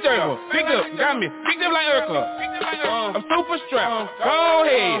like a gerbil. Picked up. Got me. Picked up like Urkel. I'm super strapped. Go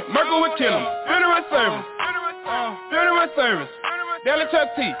ahead. Merkel would kill him. Funeral service. Funeral service. Dallas Chuck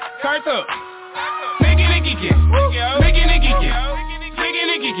T. Turned up. Sneaking and geeking. Sneaking and geeking. Sneaky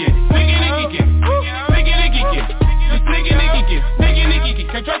Nicky Kid, Sneaky Nicky Kid, Sneaky Nicky Kid, Sneaky Nicky Kid, Sneaky Nicky Kid.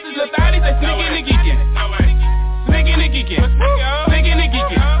 Can't trust his little thotties, say Sneaky Nicky Kid. Sneaky Nicky Kid, Sneaky Nicky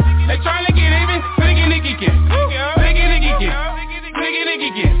Kid. They trying to get even, Sneaky Nicky Kid, Sneaky Nicky Kid, Sneaky Nicky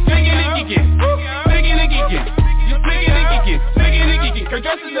Kid, Sneaky Nicky Kid, Sneaky Nicky Kid. You Sneaky Nicky Kid, Sneaky Nicky Kid. Can't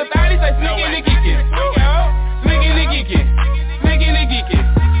trust his little thotties, say Sneaky Nicky Kid, Sneaky Nicky Kid, Sneaky Nicky Kid.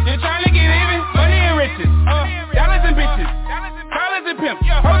 They trying to get even, money and riches, dollars and bitches. Collars and pimps,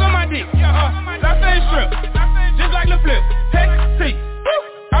 hoes on my dick, lobster and shrimp, just like the flip, Texas,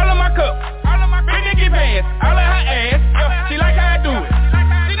 all of my cup, big Nicky pants, all of her ass, she like how I do it,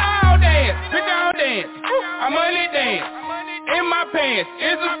 she know how to dance, pick her own dance, I money dance, in my pants,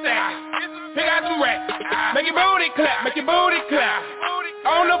 is a stack, pick out some racks, make your booty clap,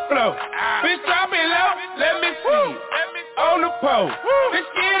 on the floor, bitch drop it low, let me see, on the pole, bitch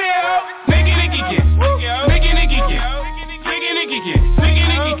get it up, Sneaky Nicky Kid, Sneaky Nicky Kid. Sneaky Nicky Kid, Sneaky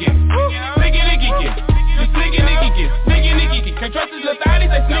Nicky Kid, Sneaky Nicky Kid, you Sneaky Nicky Kid, Sneaky Nicky Kid. Can't trust his little thotties,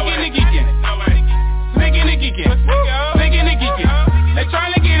 say Sneaky Nicky Kid, Sneaky Nicky Kid, Sneaky Nicky Kid. They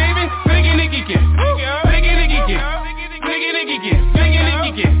trying to get even, Sneaky Nicky Kid, Sneaky Nicky Kid, Sneaky Nicky Kid, Sneaky Nicky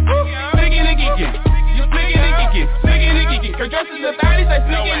Kid, Sneaky Nicky Kid, you Sneaky Nicky Kid, Sneaky Nicky Kid. Can't trust his little thotties, say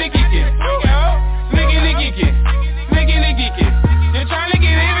Sneaky Nicky Kid, Sneaky Nicky Kid, Sneaky Nicky Kid. They trying to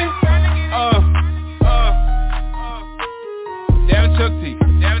get even, Dallas Chuck T.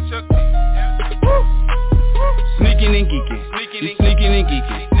 Sneaking and geeking. You sneaking and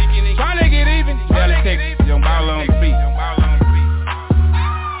geeking. Trying to get even. Dallas, Texas. Young Bowl on the beat.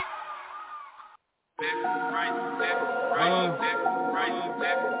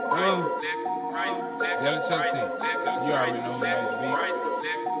 Dallas Chuck T. You already know who that beat.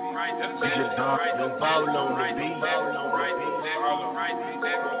 Young Bowl on the beat.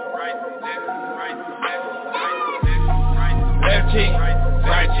 Left cheek,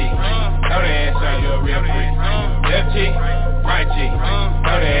 right cheek, throw the ass on you real quick. Left cheek, right cheek,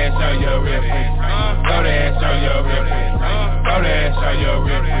 throw the ass on you real quick. Throw the ass on you real quick. Throw the ass on you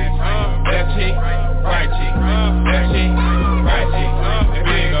real quick. Left cheek, right cheek, left cheek, right cheek. That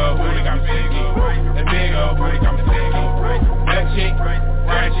big old booty got me sticky. That big old booty got me sticky. Left cheek,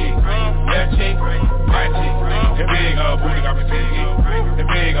 right cheek, left cheek, right cheek. That big old booty got me sticky. That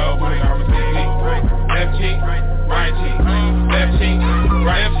big old booty got me sticky. Left cheek, right cheek, left cheek,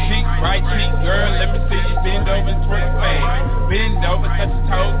 right cheek, girl, let me see you bend over and twerk fast. Bend over, touch your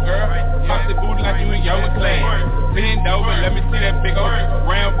toes, girl. Pop the booty like you in yoga class. Bend over, let me see that big old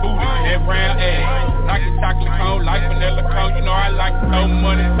round booty, that round ass. Like a chocolate cone, like vanilla cone, you know I like to throw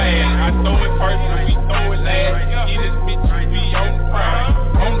money fast. I throw it first, and we throw it last. Get this bitch, we on the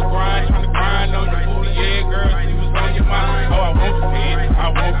grind, trying to grind on your booty, yeah, girl, she was on your mind. Oh, I want you head,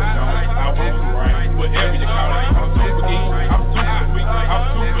 I want you down, I want you right.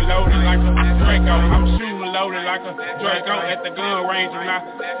 like a Draco at the gun range when I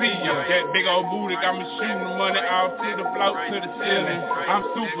see ya. That big old booty got me shooting the money off to the float, to the ceiling. I'm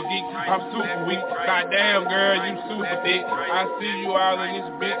super geek, I'm super weak. Goddamn girl, you super thick. I see you all in this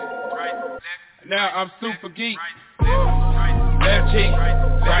bitch. Now I'm super geek. Left cheek,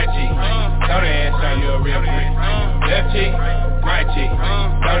 right cheek. Throw the ass on you real quick. Left cheek, right cheek.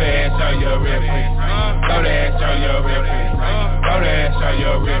 Throw the ass on you real quick. Throw the ass on you real quick. Throw the ass on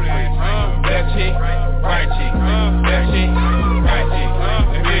you real quick. Left cheek, right cheek. Left cheek, right cheek.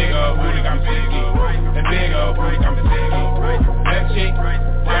 That big old booty got me geek. That big old booty got me geek. Left cheek,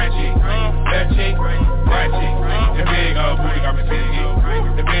 right cheek. Left cheek, right cheek. That big old booty got me geek.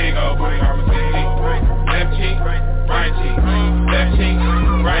 That big old booty got me geek. Left cheek, right cheek. Left cheek,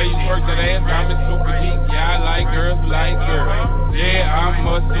 right cheek. Work that ass, got me super geek. Yeah, I like girls who like girls. Yeah, I'm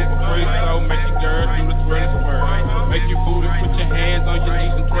a super freak, so make your girl do the twirl and swirl. Make your booty, put your hands on your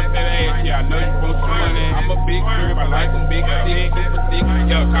knees and twerk that ass. Yeah, I know you want some money. I'm a big curve, I like them big, thick, super thick.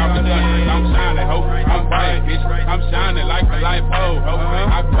 Yo, call me Sunday, I'm shining, ho. I'm bright, bitch. I'm shining like a light pole, ho.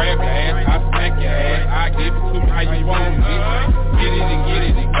 I grab your ass, I smack your ass. I give it to me how you want it, bitch. Get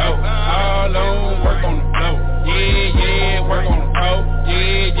it and go. All on, work on the floor. Yeah, work on the floor.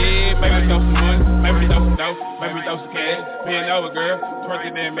 Yeah, maybe throw some money, maybe throw some dough, maybe throw some cash. Bend over, girl, twerk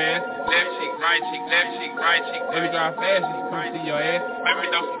it in, man. Left cheek, right cheek, left cheek, right cheek. Let me drive fast, just come see your ass. Maybe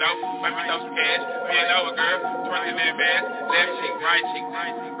throw some dough, maybe throw some cash. Bend over, girl, twerk it in, man. Left cheek, right cheek,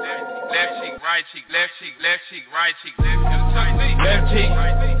 left cheek, right cheek, left cheek, left cheek, right cheek. Left cheek,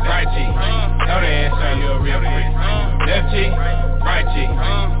 right cheek. Throw the ass on you real quick. Left cheek, right cheek.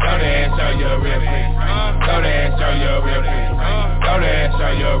 Throw the ass on you real quick. Throw the ass on you real quick. Throw the ass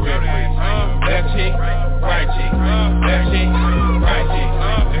on you real quick. Left cheek, right cheek. Left cheek, right cheek.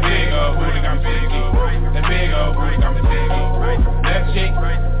 The big old booty got me geek. The big old booty got me geek. Left cheek,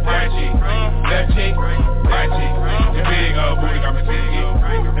 right cheek. Left cheek, right cheek. The big old booty got me geek.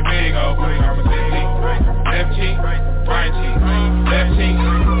 The big old booty got me geek. Left cheek, right cheek. Left cheek,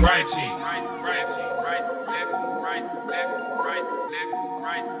 right cheek.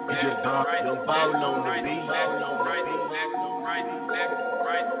 Just don't ball on the beat.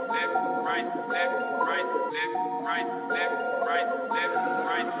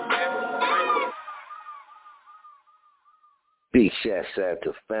 Big shouts out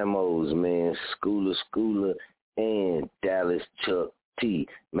to Famos, man, Schooler, and Dallas Chuck T.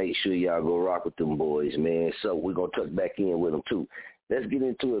 Make sure y'all go rock with them boys, man. So we're going to tuck back in with them, too. Let's get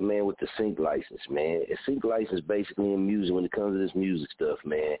into it, man, with the sync license, man. A sync license basically in music, when it comes to this music stuff,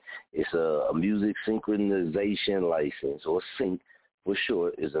 man, it's a music synchronization license, or sync for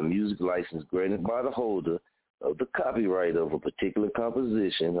short, is a music license granted by the holder of the copyright of a particular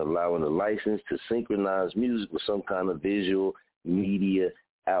composition, allowing the license to synchronize music with some kind of visual media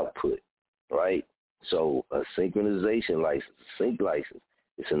output, right? So a synchronization license, a sync license,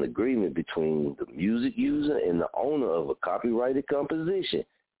 it's an agreement between the music user and the owner of a copyrighted composition,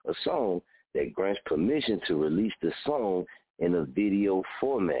 a song that grants permission to release the song in a video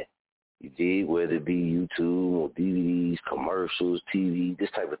format. You dig? Whether it be YouTube or DVDs, commercials, TV, this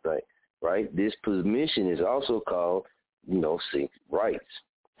type of thing, right? This permission is also called, sync rights.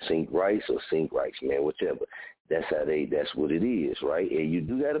 Sync rights or sync rights, man, whichever. That's what it is, right? And you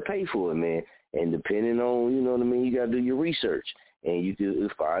do got to pay for it, man. And depending on, you got to do your research. And you can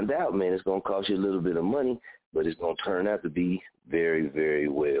find out, man, it's going to cost you a little bit of money, but it's going to turn out to be very, very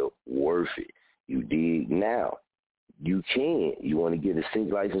well worth it. You dig? Now, you want to get a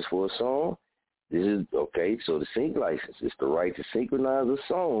sync license for a song? This is, okay, so the sync license is the right to synchronize a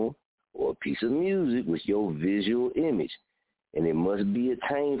song or a piece of music with your visual image. And it must be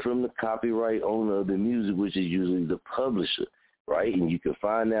obtained from the copyright owner of the music, which is usually the publisher, right? And you can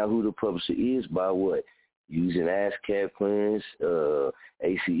find out who the publisher is by what? Using ASCAP clearance,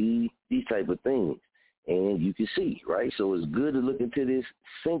 ACE, these type of things. And you can see, right? So it's good to look into this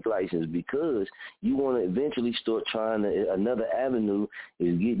sync license because you want to eventually start another avenue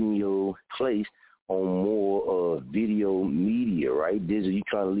is getting your place on more video media, right? Digital, you're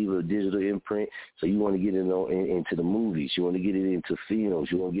trying to leave a digital imprint, so you want to get it into the movies. You want to get it into films.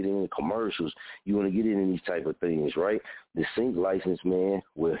 You want to get it into commercials. You want to get it in these type of things, right? The sync license, man,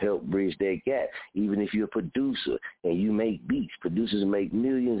 will help bridge that gap. Even if you're a producer and you make beats, producers make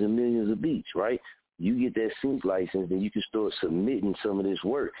millions and millions of beats, right? you get that sync license, then you can start submitting some of this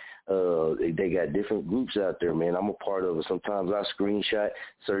work. They got different groups out there, man. I'm a part of it. Sometimes I screenshot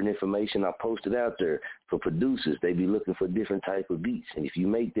certain information I posted out there for producers. They be looking for different type of beats. And if you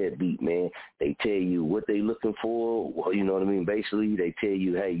make that beat, man, they tell you what they looking for. Well, you know what I mean? Basically, they tell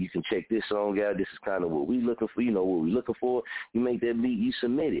you, hey, you can check this song out. This is kind of what we looking for. You know what we looking for. You make that beat, you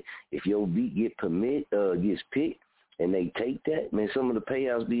submit it. If your beat gets picked, and they take that, man, some of the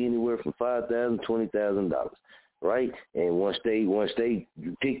payouts be anywhere from $5,000 to $20,000, right? And once they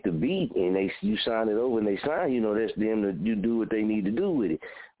pick the beat and you sign it over and they sign, you know, that's them to you do what they need to do with it.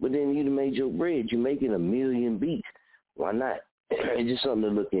 But then you made your bread. You're making 1 million beats. Why not? It's just something to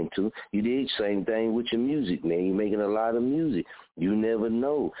look into. You did the same thing with your music, man. You're making a lot of music. You never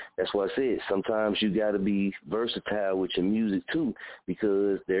know. That's why I said sometimes you got to be versatile with your music too,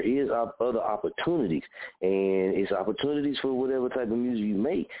 because there is other opportunities, and it's opportunities for whatever type of music you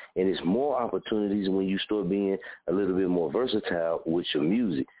make, and it's more opportunities when you start being a little bit more versatile with your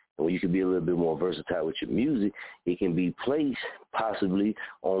music. And when you can be a little bit more versatile with your music, it can be placed possibly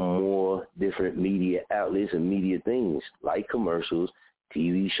on more different media outlets and media things like commercials,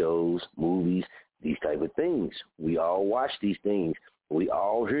 TV shows, movies, these type of things. We all watch these things. We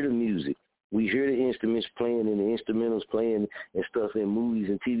all hear the music. We hear the instruments playing and the instrumentals playing and stuff in movies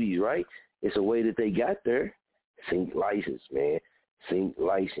and TVs, right? It's a way that they got there. Sync license, man. Sync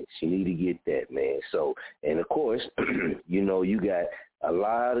license. You need to get that, man. So, and of course, you know, you got a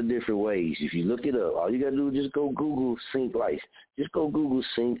lot of different ways. If you look it up, all you got to do is just go Google sync license. Just go Google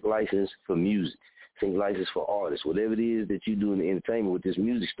sync license for music, sync license for artists, whatever it is that you do in the entertainment with this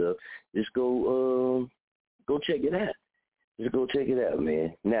music stuff. Just go check it out. Just go check it out,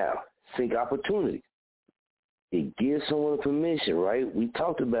 man. Now, sync opportunity. It gives someone permission, right? We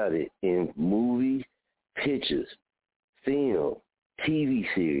talked about it in movies, pictures, film, TV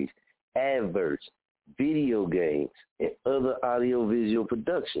series, adverts, video games, and other audiovisual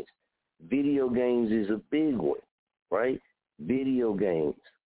productions. Video games is a big one, right? Video games.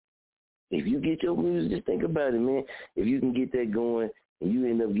 If you get your music, just think about it, man. If you can get that going and you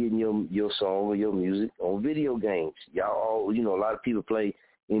end up getting your song or your music on video games. Y'all all, you know, a lot of people play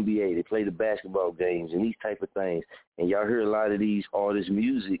NBA. They play the basketball games and these type of things. And y'all hear a lot of these artists'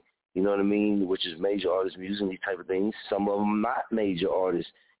 music, you know what I mean, which is major artist music and these type of things. Some of them not major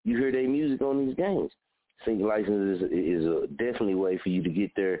artists. You hear their music on these games. Sync license is a definitely way for you to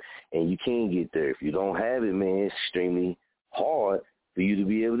get there, and you can get there. If you don't have it, man, it's extremely hard for you to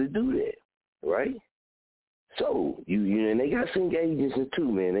be able to do that, right? So, you and they got sync agents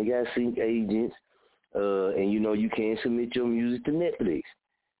too, man. They got sync agents, and, you know, you can submit your music to Netflix,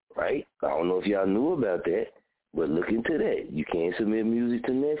 right? I don't know if y'all knew about that, but look into that. You can submit music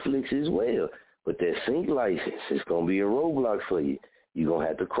to Netflix as well, but that sync license is going to be a roadblock for you. You're going to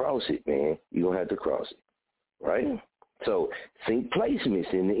have to cross it, man. You're going to have to cross it, right? So sync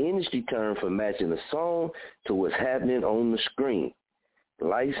placements in the industry term for matching a song to what's happening on the screen.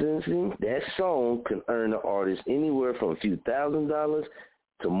 Licensing that song can earn the artist anywhere from a few $1,000s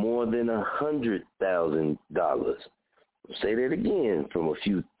to more than $100,000. Say that again, from a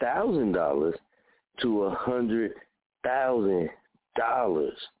few $1,000s to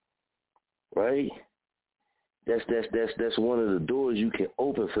 $100,000, right? That's one of the doors you can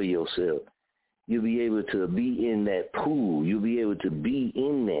open for yourself. You'll be able to be in that pool. You'll be able to be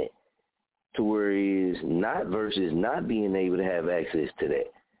in that, to where it is not versus not being able to have access to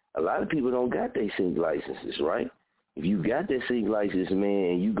that. A lot of people don't got their sync licenses, right? If you got that sync license,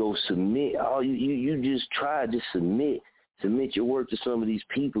 man, and you go submit, you just try to submit your work to some of these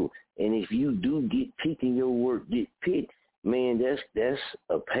people, and if you do get picked and your work get picked, man, that's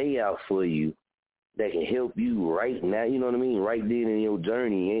a payout for you that can help you right now, you know what I mean, right then in your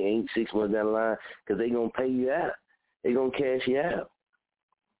journey. It ain't 6 months down the line, because they going to pay you out. They going to cash you out.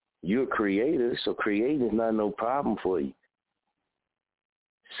 You're a creator, so creating is not no problem for you.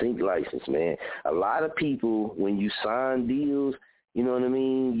 Sync license, man. A lot of people, when you sign deals, you know what I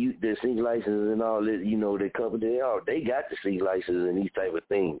mean, the sync licenses and all that, you know, they got the sync licenses and these type of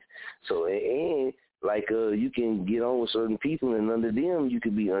things. So, and like you can get on with certain people, and under them, you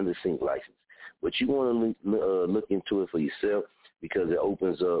could be under sync license. But you want to look into it for yourself, because it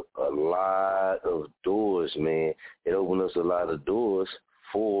opens up a lot of doors, man. It opens up a lot of doors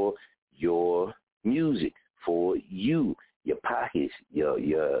for your music, for you, your pockets, your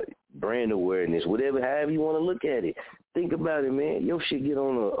brand awareness, however you want to look at it. Think about it, man. Your shit get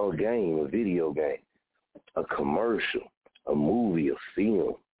on a game, a video game, a commercial, a movie, a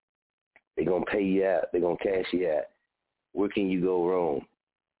film. They're going to pay you out. They're going to cash you out. Where can you go wrong?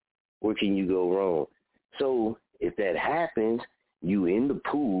 Where can you go wrong? So if that happens, you in the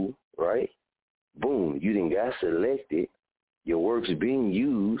pool, right? Boom, you done got selected. Your work's being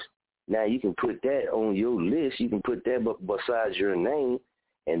used. Now you can put that on your list. You can put that besides your name,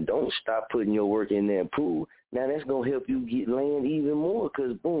 and don't stop putting your work in that pool. Now that's going to help you get land even more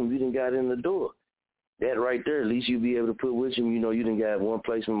because, boom, you done got in the door. That right there, at least you'll be able to put with them, you done got one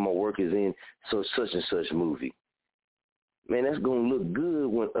placement, my work is in such and such movie. Man, that's going to look good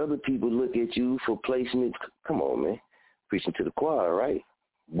when other people look at you for placement. Come on, man. Preaching to the choir, right?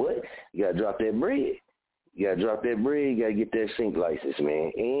 But you got to drop that bread. You got to drop that bread. You got to get that sync license,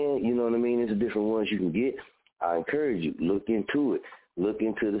 man. And, you know what I mean? There's different ones you can get. I encourage you, look into it. Look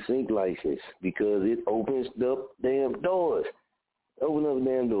into the sync license because it opens up damn doors. Open up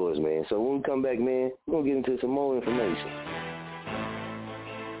damn doors, man. So when we come back, man, we're going to get into some more information.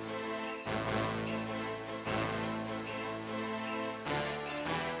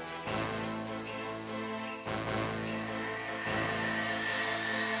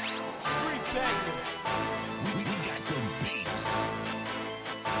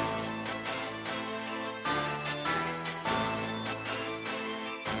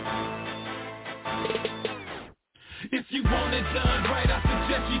 If you want it done right, I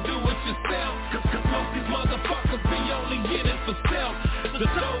suggest you do it yourself. Cause most these motherfuckers be only in it for self. The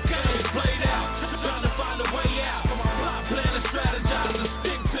dope game played out, trying to find a way out. Plot, plan, and strategize and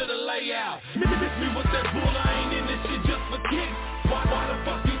stick to the layout. Miss me with that bull, I ain't in this shit just for kicks. Why the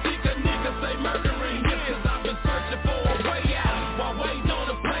fuck you think a nigga say murdering him? Cause I've been searching for a way out while waiting on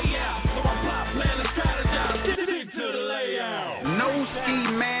a payout. So I plot, plan, and strategize, stick to the layout. No ski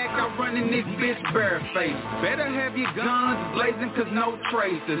mag, I'm running this bitch bareface. Better have your guns blazing cause no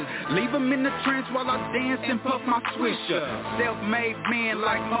traces. Leave them in the trench while I dance and puff my swisher. Self-made man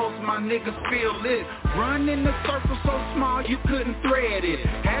like most my niggas feel it. Run in the circle so small you couldn't thread it.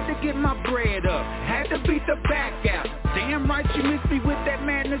 Had to get my bread up, had to beat the back out. Damn right you missed me with that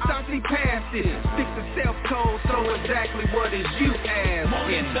madness, I see past it. Stick to self-code, so exactly what is you asking?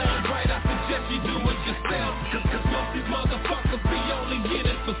 Want it done right, I suggest you do it yourself. Cause most these motherfuckers be only in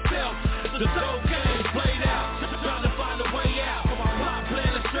it for self. The dope game played out, trying to find a way out. Plot,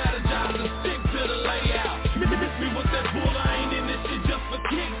 plan, and strategize and stick to the layout. Miss me with that bull, I ain't in this shit just for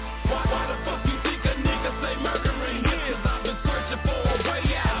kicks. Why the fuck you think a nigga say murdering him? Cause I've been searching for a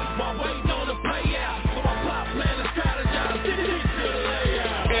way out while waiting on a payout. So I plot, plan, and strategize, stick to the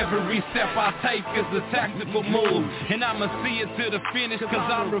layout. Every step I take is a tactical move, and I'ma see it to the finish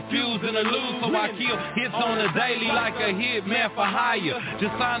cause I'm refusing to lose. So I kill hits on the daily like a hitman for hire.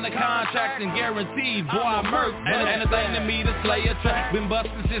 Just sign the contract and guaranteed, boy I murk. And the thing to me to slay a track, been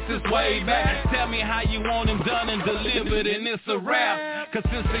busting since it's way back. Tell me how you want him done and delivered, and it's a rap. Cause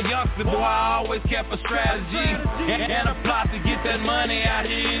since a youngster, boy I always kept a strategy and a plot to get that money out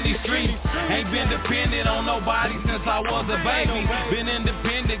here in these streets. Ain't been dependent on nobody since I was a baby. Been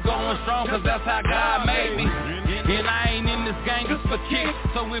independent, going strong cause that's how God made me. And I ain't in this gang just for kicks.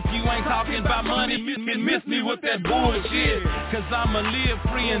 So if you ain't talking about money, miss me with that bullshit. Cause I'ma live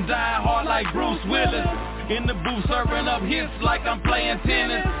free and die hard like Bruce Willis. In the booth serving up hits like I'm playing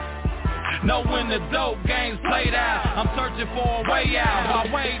tennis. Know when the dope game's played out, I'm searching for a way out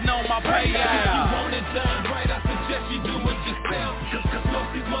while waiting on my payout. If you want it done right, I suggest you do it yourself. Cause most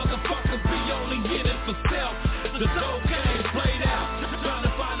these motherfuckers be only in it for self. The dope game's played out, trying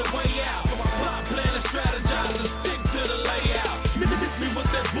to find a way out. Plot, plan, and strategize and stick to the layout. Miss me with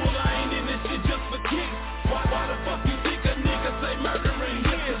that bull, I ain't in this shit just for kicks. Why the fuck you think a nigga say murdering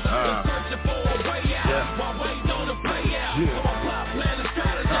him? Cause I've been searching for a way out while waiting on a payout. So I plot, plan, and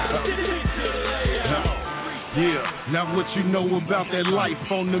strategize, stick to the layout. Yeah, now what you know about that life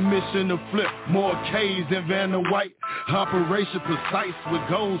on the mission to flip more K's than Vanna White. Operation precise with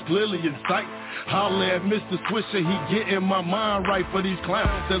goals clearly in sight. Holla at Mr. Swisher, he getting my mind right for these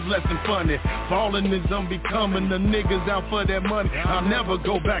clowns that's less than funny. Falling is unbecoming, the niggas out for that money. I'll never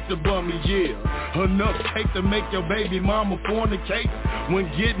go back to bummy, yeah. Enough cake to make your baby mama fornicate.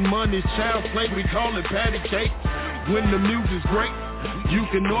 When getting money's child play, we call it patty cake. When the music's great, you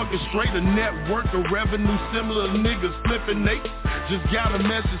can orchestrate a network of revenue similar to niggas flipping nates. Just got a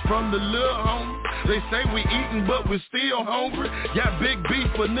message from the little homie. They say we eating but we still hungry. Got big beef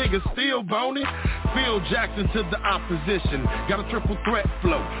but niggas still bony. Phil Jackson to the opposition. Got a triple threat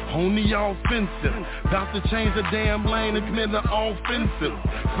flow on the offensive. About to change the damn lane and commit the offensive.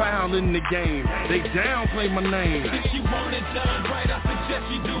 Foul in the game, they downplay my name. If you want it done right, I suggest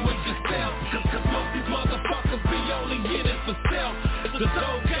you do it yourself. Cause most these motherfuckers be only in it for self. The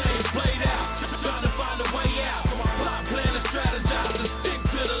dope game played out, trying to find a way out. So I plot, plan, and strategize and stick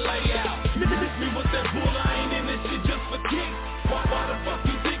to the layout. Miss me with that bull, I ain't in this shit just for kicks. Why the fuck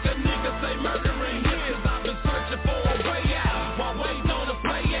you think a nigga say murdering him? Cause I've been searching for a way out while waiting on a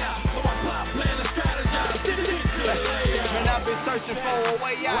payout. So I plot, plan, and searching for a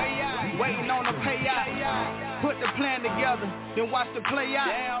way out, waiting on a payout. Put the plan together, then watch the play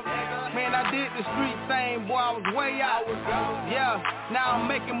out. Man, I did the street thing, boy, I was way out. Yeah, now I'm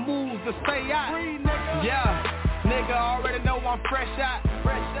making moves to stay out. Yeah, nigga already know I'm fresh out.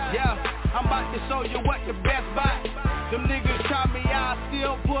 Yeah, I'm about to show you what the best buy. Them niggas try me out,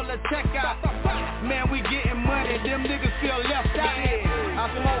 still pull a check out. Man, we getting money, them niggas feel left out. I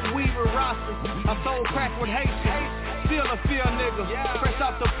smoke weed with Rasta, I sold crack with Haitian. Still a field nigga, fresh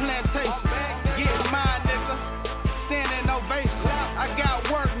off the plantation. Getting mine, nigga, standing ovation. I got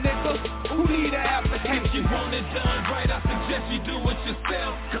work, nigga, who need an application? If you want it done right, I suggest you do it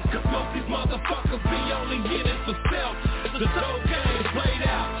yourself. Cause most these motherfuckers be only in it for self. The dope game played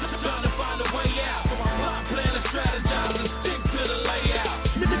out, trying to find a way out. So I plot, plan, and strategize and stick to the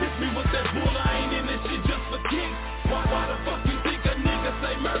layout. Miss me with that bull, I ain't in this shit just for kicks. Why the fuck you think a nigga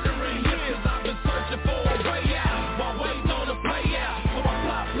say murdering him? Cause I've been searching for a way out, while waiting on a play out. So I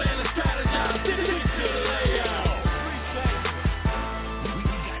plot, plan, and strategize, stick to the layout.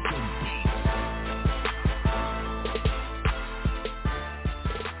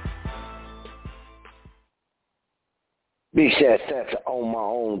 Big shouts out to On My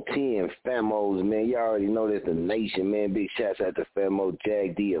Own 10 Famos, man. You already know that's the nation, man. Big shouts out to Famo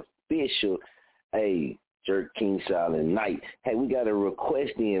Jag, the official, hey, JurkkinG Silent Night. Hey, we got a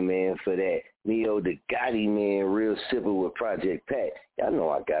request in, man, for that Neo the Gotti, man, Real Simple with Project Pat. Y'all know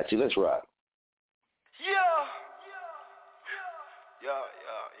I got you. Let's rock. Yeah.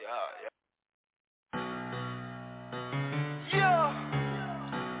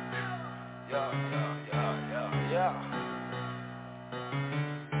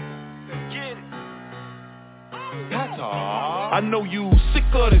 I know you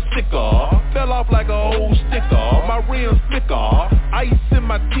sicker than sicker. Fell off like a old sticker. My rims flicker. Ice in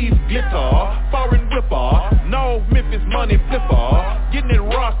my teeth glitter. Foreign whipper. No Memphis money flipper. Getting it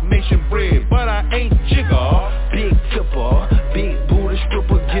rock nation bread, but I ain't jigger. Big tipper. Big booty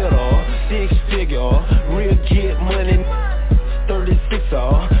stripper getter. 6 figure. Real get money.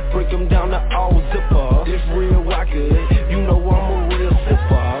 36er. Break them down to all zipper. This real rock good. You know I'm a real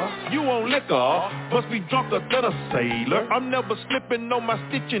sipper. You on liquor, must be drunker than a sailor. I'm never slipping on my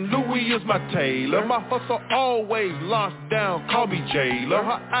stitching, Louis is my tailor. My hustle always locked down, call me jailer.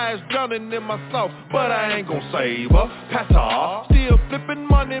 Her eyes drowning in my sauce, but I ain't gon' save her. Pata, still flipping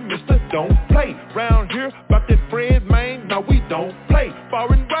money, mister, don't play. Round here, bout that bread, man, no we don't play.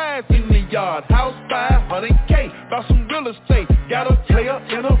 Foreign rides in the yard, house 500K. Bout some real estate, got a player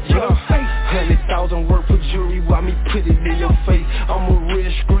in a real estate. 100,000 worth for jewelry, why me put it in your face? I'm a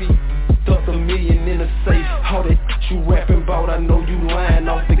real street. Stuck $1 million in a safe. All that you rapping about, I know you lying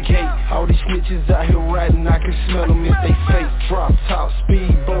off the gate. All these snitches out here riding, I can smell them if they fake. Drop top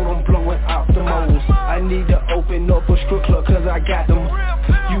speed, boat, I'm blowing out the moles. I need to open up a strip club cause I got them.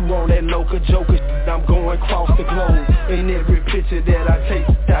 You want that local joker, I'm going across the globe. In every picture that I take,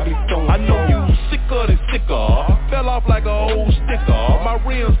 I be throwing. I know you sicker than sicker. Fell off like a old sticker. My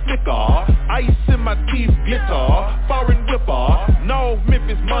rims flicker. Ice in my teeth glitter. Foreign whipper. No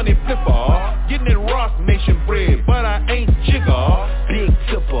Memphis money flipper. Getting it rock nation bread, but I ain't jigger. Big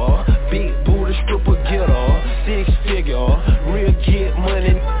tipper, big booty stripper getter. 6 figure, real get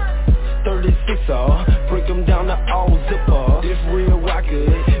money. 36er, break them down to all zipper. This real rock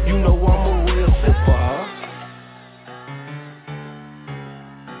good, you know I'm a real sipper.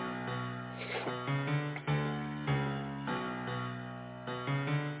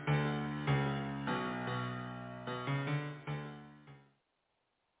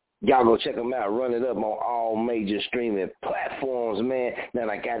 Y'all go check them out. Run it up on all major streaming platforms, man. Now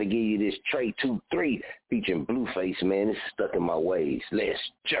I got to give you this Trey 2-3 featuring Blueface, man. It's stuck in my ways. Let's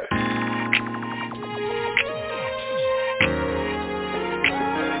jerk.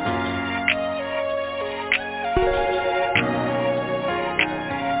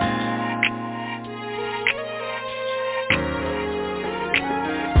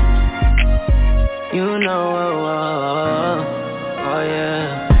 You know, oh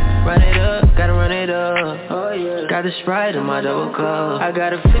yeah. Run it up, gotta run it up. Oh yeah. Got the Sprite in my double cup. I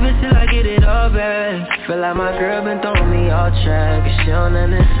gotta flip it till I get it all back. Feel like my girl been throwing me off track, and she don't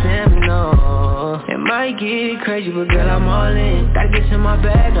understand me, no. It might get crazy, but girl, I'm all in. Gotta get to my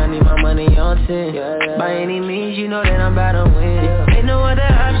bag, I need my money on 10. Yeah. By any means, you know that I'm about to win. Yeah. Ain't no other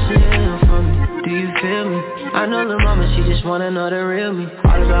option for me. Do you feel me? I know the mama, she just wanna know the real me.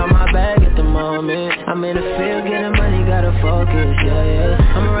 All about my bag at the moment. I'm in the field, getting money, gotta focus, yeah.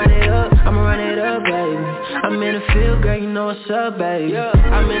 I'ma run it up, baby. I'm in the field, girl, you know what's up, baby.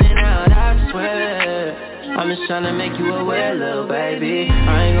 I'm in and out, I swear. I'm just tryna make you aware, little baby.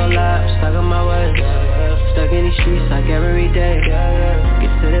 I ain't gon' lie, I'm stuck on my ways. Stuck in these streets like every day.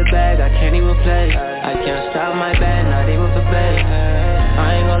 Get to the bag, I can't even play. I can't stop my bad, not even for pay. I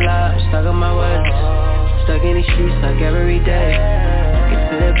ain't gon' lie, I'm stuck on my ways. Stuck in these streets like every day.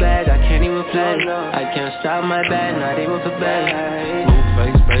 Get to the bag, I can't even play. I can't stop my bad, not even for pay.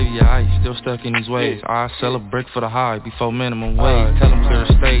 Face, baby, I still stuck in these ways. I sell a brick for the high before minimum wage. Tell them clear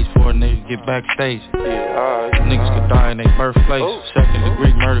the stage for a nigga get backstage. Niggas could die in their birthplace. Second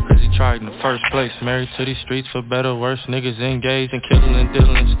degree murder cause he tried in the first place. Married to these streets for better or worse. Niggas engaged and killing and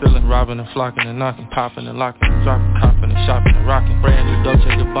dealing and stealing, robbing and flocking and knocking, popping and locking, dropping, copping and shopping and rocking. Brand new Dolce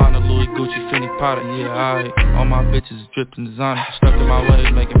 & Gabbana, Louis Gucci, Fendi Prada. Yeah, alright. All my bitches dripped in designer. Stuck in my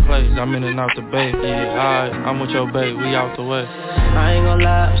ways, making plays. I'm in and out the bay. Yeah, alright. I'm with your babe, we out the way. I ain't gon'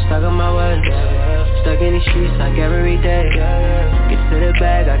 lie, I'm stuck on my ways. Stuck in these streets like every day. Get to the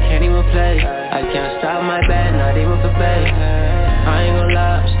bag, I can't even play. I can't stop my bad, not even for pay. I ain't gon'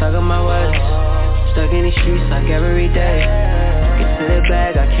 lie, I'm stuck on my ways. Stuck in these streets like every day. Get to the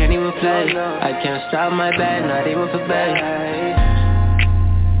bag, I can't even play. I can't stop my bad, not even for pay.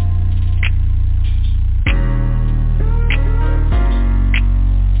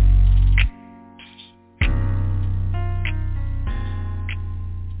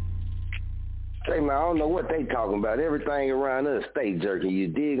 Say, man, I don't know what they talking about. Everything around us stay jerking. You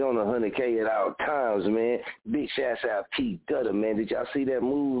dig on 100K at all times, man. Big shouts out P. Gutter, man. Did y'all see that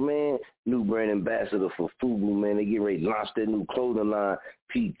move, man? New brand ambassador for FUBU, man. They get ready to launch their new clothing line.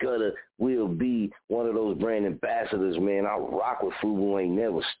 P. Gutter will be one of those brand ambassadors, man. I rock with FUBU, ain't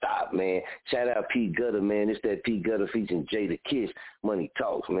never stop, man. Shout out P. Gutter, man. It's that P. Gutter featuring Jada Kiss. Money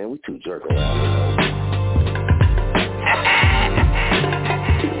Talks, man. We too jerk around.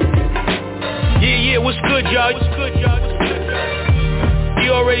 Yeah, what's good, y'all?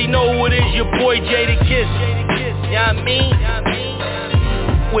 You already know who it is, your boy Jada Kiss. You know what I mean?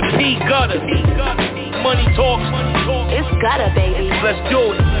 With P. Gutter. Money Talks. It's Gutter, baby. Let's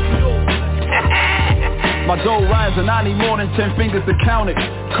do it. My dough rising, I need more than 10 fingers to count it.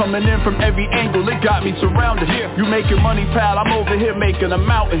 Coming in from every angle, it got me surrounded. You making money, pal, I'm over here making a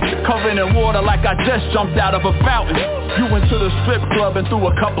mountain. Covered in water like I just jumped out of a fountain. You went to the strip club and threw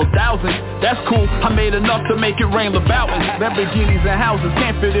a couple thousand. That's cool, I made enough to make it rain LeBoutins. Lamborghinis and houses,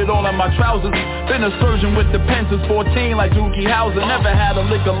 can't fit it all in my trousers. Been a surgeon with the pen since 14 like Doogie Howser. Never had a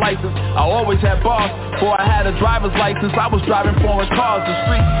liquor license, I always had bars. Before I had a driver's license, I was driving foreign cars. The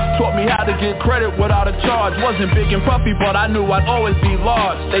street taught me how to get credit without a charge. Wasn't big and puffy, but I knew I'd always be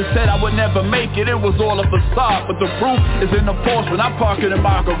large. They said I would never make it was all a facade. But the proof is in the Porsche when I park it in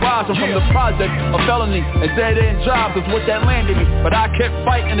my garage. I'm from the project, a felony, and dead-end jobs is what that landed me. But I kept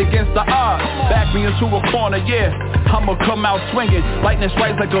fighting against the odds. Back me into a corner, yeah, I'ma come out swinging. Lightning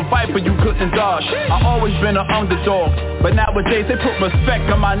strikes like a viper, you couldn't dodge. I always been an underdog, but nowadays they put respect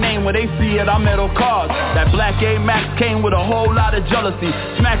on my name. When they see it, I'm metal cards. That black A-Max came with a whole lot of jealousy.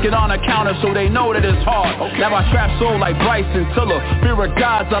 Smack it on the counter so they know that it's hard. Now I trap soul like Bryson Tiller. Fear of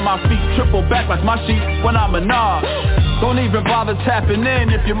God's on my feet, triple back like my sheet when I'm a Nas. Don't even bother tapping in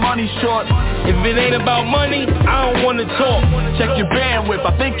if your money's short. If it ain't about money, I don't wanna talk. Check your bandwidth,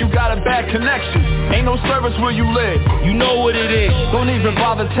 I think you got a bad connection. Ain't no service where you live, you know what it is. Don't even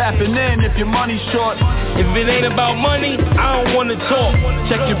bother tapping in if your money's short. If it ain't about money, I don't wanna talk.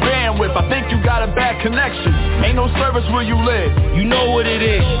 Check your bandwidth, I think you got a bad connection. Ain't no service where you live, you know what it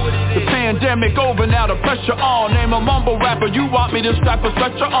is. The pandemic over now, the pressure on. Name a mumble rapper, you want me to strap a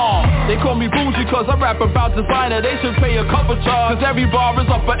stretcher on. They call me bougie cause I rap about designer. They should pay a cover charge, cause every bar is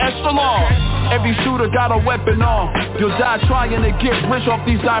up for extra long. Every shooter got a weapon on. You'll die trying to get rich off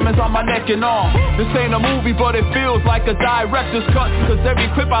these diamonds on my neck and arm. This ain't a movie but it feels like a director's cut, cause every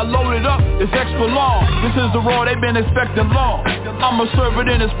clip I loaded up is extra long. This is the raw they've been expecting long. I'ma serve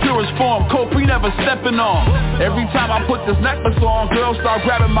it in its purest form, coke we never stepping on. Every time I put this necklace on, girls start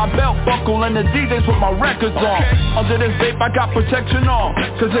grabbing my belt buckle and the DJs put my records on. Under this vape I got protection on,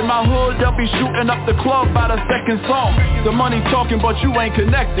 cause in my hood they'll be shooting up the club by the second song. The money talking but you ain't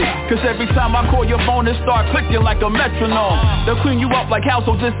connected, cause every time I call your phone it start clicking like a metronome. They'll clean you up like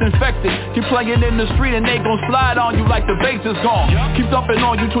household disinfectant. Keep playing in the street and they gon' slide on you like the bass is gone. Keep dumping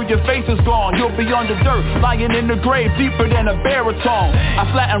on you till your face is gone. You'll be under dirt, lying in the grave deeper than a baritone. I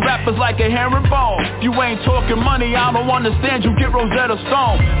flatten rappers like a herringbone. If you ain't talking money, I don't understand you, get Rosetta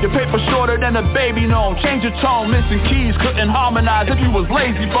Stone. Your paper shorter than a baby gnome. Change your tone, missing keys, couldn't harmonize if you was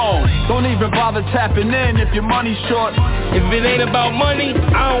lazy bone. Don't even bother tapping in if your money's short. If it ain't about money,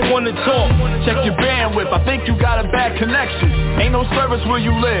 I don't wanna talk. Check your bandwidth, I think you got a bad connection. Ain't no service where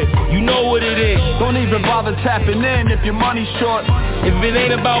you live, you know what it is. Don't even bother tapping in if your money's short. If it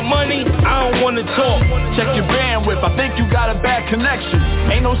ain't about money, I don't wanna talk. Check your bandwidth, I think you got a bad connection.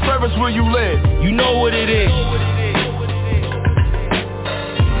 Ain't no service where you live. You know what it is.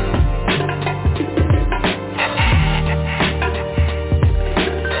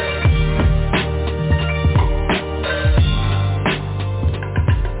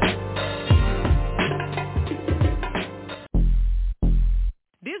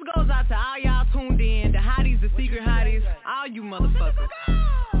 All you motherfuckers.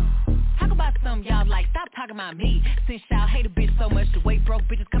 Talk about something y'all like, stop talking about me. Since y'all hate a bitch so much, the way broke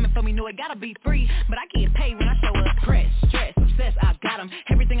bitches coming for me, know it gotta be free. But I get paid when I show up. Press, stress, obsessed, I got him.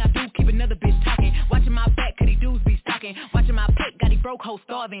 Everything I do, keep another bitch talking. Watching my back, cause these dudes be stalking. Watching my plate, got these broke hoes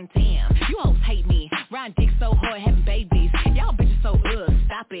starving. Damn, you hoes hate me. Riding dick so hard, having babies. Y'all bitches so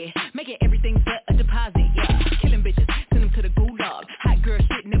stop it. Making everything but a deposit, yeah. Killing bitches, send them to the gulag. Hot girl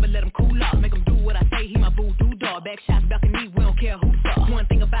shit, never let them cool off. Make them do what I say, he my voodoo dog. Back shots, balcony, we don't care who saw. One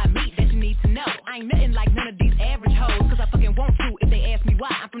thing about me that you need to know, I ain't nothing like none of these average hoes. Cause I fucking want to if they ask me why.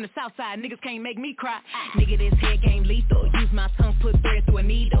 I'm from the south side, niggas can't make me cry. Nigga, this head game lethal. Use my tongue, put thread through a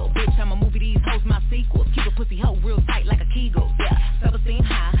needle. Bitch, I'ma movie these hoes, my sequels. Keep a pussy hoe real tight like a Kegel. Yeah, self-esteem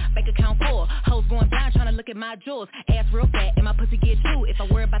high, bank account full. Hoes going down trying to look at my jewels. Ass real fat and my pussy get chewed. If I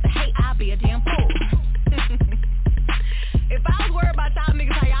worry about the hate, I'll be a damn fool. If I was worried about y'all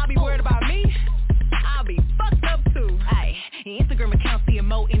niggas how y'all be worried about me, I'll be fucked up too. Aye, your Instagram account seeing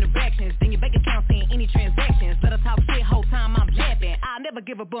more interactions than your bank account seeing any transactions. Let her talk shit whole time I'm laughing. I'll never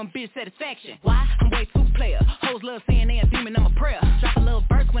give a bum bitch satisfaction. Why? I'm way too player. Hoes love saying they a demon, I'm a prayer. Drop a little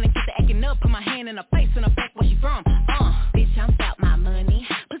verse when it get to acting up. Put my hand in her face and her back where she from. Bitch, I'm about my money.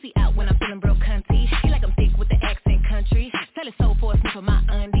 Pussy out when I'm feeling real cunty. Feel like I'm thick with the accent country. Sell it soul for a sniff of my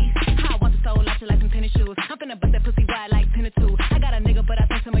undies. How I want the soul out you like some tennis shoes. I'm finna bust that pussy wide like 10 or 2. I got a nigga, but I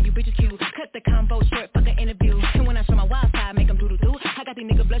think some of you bitches cute. Cut the combo short, fuck an interview. And when I show my wild side, make them do-do-do. I got these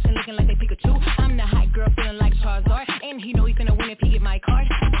niggas blushing, looking like they Pikachu. I'm the hot girl feeling like Charizard. And he know he finna win if he get my card.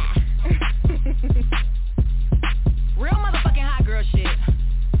 Real motherfucking hot girl shit.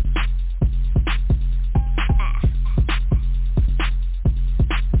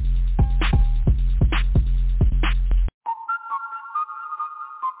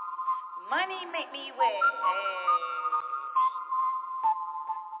 Money make me wet.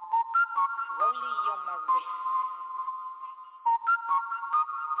 Rollie on my wrist.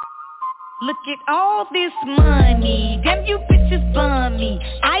 Look at all this money, damn you bitches bum me.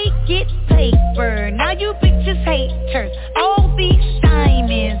 I get paper, now you bitches haters. All these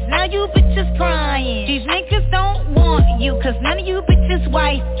diamonds, now you bitches crying. These niggas don't want you, cause none of you bitches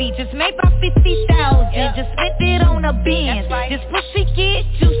wifey. Just made about 50,000, just spent it on a Benz. This pussy get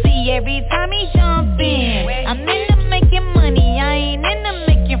juicy every time he jump in. I'm into making money, I ain't into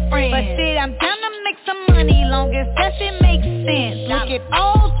making friends. But shit, I'm down to make some money, long as that shit makes sense. Look at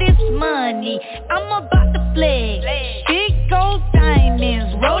all this money, I'm about to flex. Big gold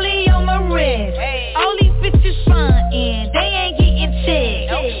diamonds, rollie on my wrist. All these bitches frontin', they ain't getting checked.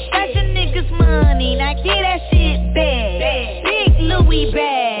 That's a nigga's money, now get that shit back. Big Louis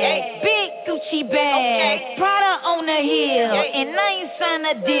bag, big Gucci bag, Prada on the hill, and I ain't signed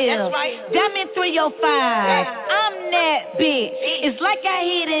a deal. Diamond 305, I'm that bitch. It's like I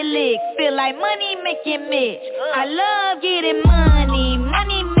hit a lick, feel like money making Mitch. I love getting money,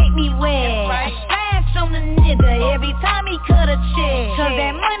 money make me wet. I splash on the nigga every time he cut a check. Cause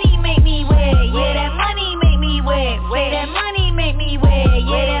that money make me wet, yeah that money make me wet. Say that money make me wet,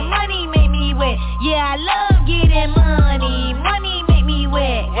 yeah that money make me wet. Yeah I love getting money, money make me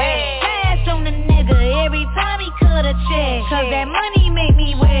wet. Splash on the nigga every time he cut a check. Cause that money make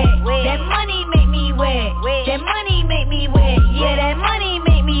me wet, that money make me wet. That money make me wet, yeah that money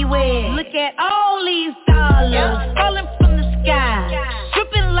make me wet. Look at all these dollars falling from the sky,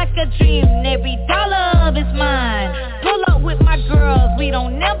 dripping like a dream, every dollar of it's mine. Pull up with my girls, we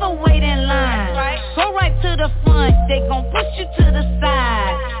don't never wait in line. Go right to the front, they gon' push you to the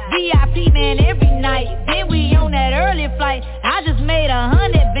side. VIP man every night, then we on that early flight. I just made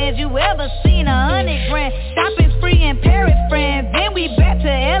 100 bands, you ever seen 100 grand? Shopping free in Paris, friends, then we back to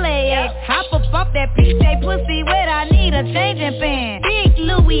LAX. Hop up off that PJ pussy wet, I need a changing pan. Big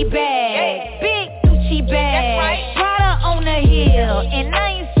Louis bag, big Gucci bag, Prada on the hill, and I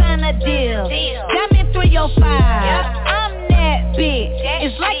ain't signed a deal. Diamond 305, I'm that bitch.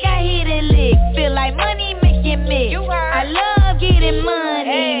 It's like I hit a lick, feel like money making Mitch. I love getting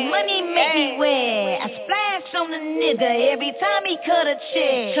money, money make me wet. I splash on the nigga every time he cut a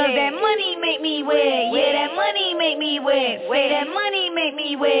check. Cause that money make me wet, yeah that money make me wet. Say that money make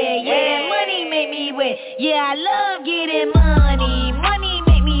me wet, yeah that money make me wet. Yeah I love getting money, money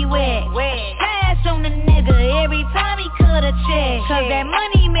make me wet. Cause that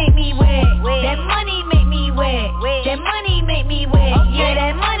money make me wet. That money make me wet. That money make me wet. Yeah,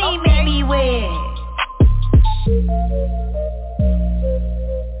 that money make me wet.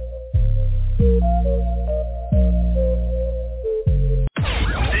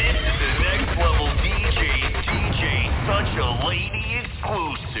 This is the next level DJ Such a Lady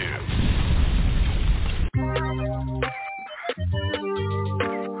exclusive.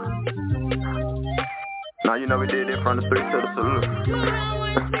 Now you know we did it from the street to the salute.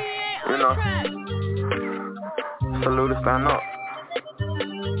 You know, salute to stand up.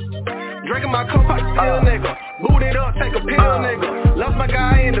 Drinking my cup, I still nigga. Booted up, take a pill, nigga. Lost my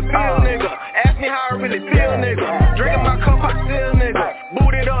guy in the field, nigga. Ask me how I really feel, nigga. Drinking my cup, I still nigga.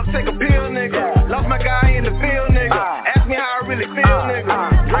 Booted up, take a pill, nigga. Lost my guy in the field, nigga. Ask me how I really feel,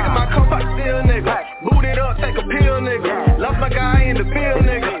 nigga. Drinking my cup, I still nigga. Booted up, take a pill, nigga. Lost my guy in the field,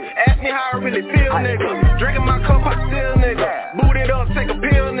 nigga. Ask me how I really feel, nigga. Drinking my cup, I still nigga. Booted up, take a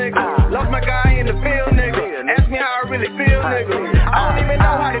pill, nigga. Lost my guy in the field, nigga. Ask me how I really feel, nigga. I don't even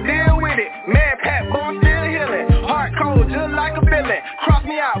know how to deal with it. Man, Pat, boy, I'm still healing. Heart cold, just like a villain. Cross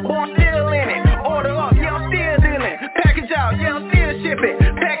me out, boy, I'm still in it. Order up, yeah, I'm still dealing. Package out, yeah, I'm still shipping.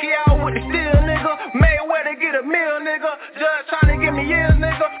 Pack it out with the steel, nigga. Mayweather get a meal, nigga. Just trying to give me years,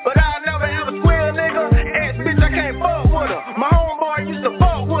 nigga. But I never ever squeal, nigga. Ex bitch, I can't fuck with her. My homeboy used to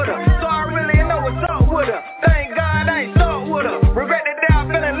fuck with her. So I really know what's up with her. Thank God I ain't stuck with her. Regret the day I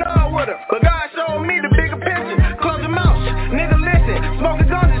fell in love with her. But God showed me the bigger picture. Close your mouth, nigga, listen. Smoking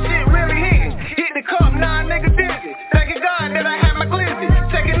guns and shit really hitting. Hit the cup, now nigga dizzy. Thanking God that I had my glizzy.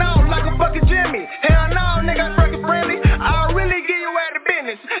 Taking off like a fucking Jimmy. Hell no, nigga, I fucking friendly. I'll really give you at the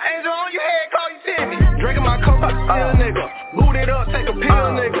business. Angel on your head, call you Timmy. Drinking my cup, I still nigga. Booted up, take a pill,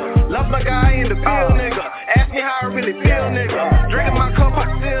 nigga. Lost my guy in the field, nigga. Ask me how I really feel, nigga. Drinking my cup, I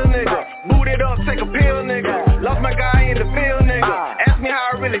still nigga. Booted up, take a pill, nigga. Lost my guy in the field, nigga. Ask me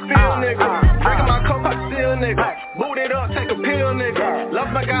how I really feel, nigga. Drinking my cup, I still nigga. Booted up, take a pill, nigga.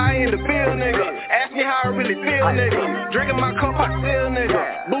 Lost my guy in the field, nigga. Ask me how I really feel, nigga. Drinking my cup, I still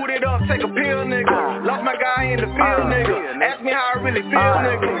nigga. Booted up, take a pill, nigga. Lost my guy in the field, nigga. Ask me how I really feel,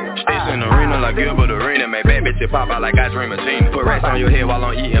 nigga. Station arena like Gilbert Arena. Make bad bitches pop out like I dream of Gina. Put racks on your head while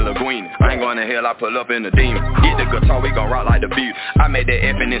I'm eating linguine. I ain't going to hell, I pull up in the demon. Get the guitar, we gon' rock like the beat. I made that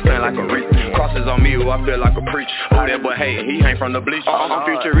F and it sound like a reach. Crosses on me, I feel like a preach. Oh, that boy hatin', he ain't from the bleach. I'm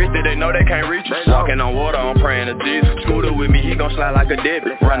futuristic, they know they can't reach. Walking on water, I'm praying to Jesus. Scooter with me, he gon' slide like a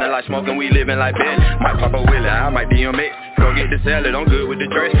debit. Running like smoking, we living like Betty. Might pop a Willie, I might DMX. Go get the salad, I'm good with the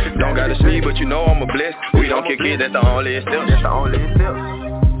dress. Don't gotta sneeze, but you know I'm a bless. We don't kick it, that's the only step. That's the only step.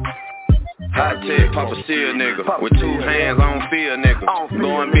 Hot tech, pop a seal nigga. With two hands, I don't feel nigga.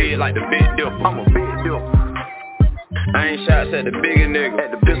 Going big like the big dipper. I'm a big dipper. I ain't shots at the bigger nigga.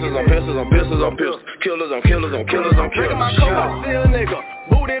 At the pistols on pistols on pistols on pistols. Killers on killers on killers on killers. My cup, I still nigga.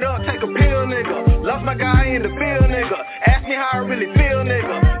 Booted up, take a pill, nigga. Lost my guy in the field, nigga. Ask me how I really feel,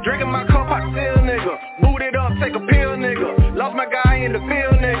 nigga. Drinking my cup, I still nigga. Booted up, take a pill, nigga. Lost my guy in the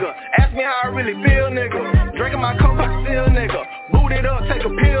field, nigga. Ask me how I really feel, nigga. Drinking my cup, I still nigga. Booted up, take a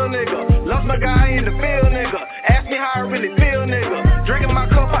pill, nigga. Lost my guy in the field, nigga. Ask me how I really feel, nigga. Drinking my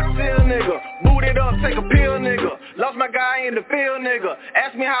cup, I still nigga. Booted up, take a pill, nigga. Lost my guy in the field, nigga.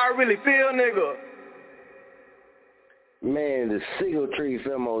 Ask me how I really feel, nigga. Man, the Single Tree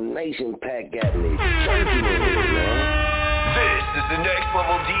Femo Nation pack got me shaking in it, man. This is the next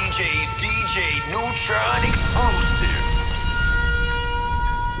level DJ Neutron exclusive.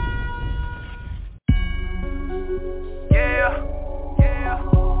 Yeah.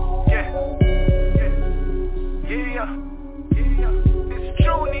 It's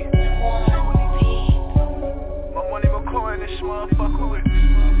Junie. My money McCoy and this motherfucker with.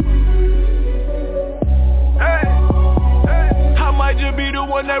 Hey. I might just be the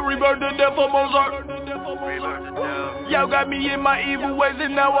one that rebirthed the death of Mozart. Y'all got me in my evil ways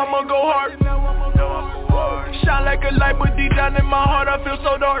and now I'ma go hard. Shine like a light but deep down in my heart I feel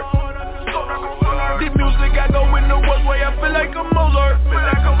so dark. The music I go in the worst way I feel like a Mozart. Feel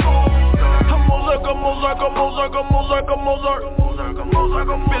like a Mozart.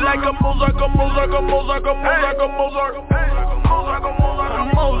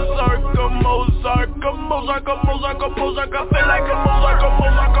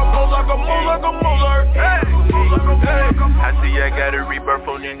 I see I got a rebirth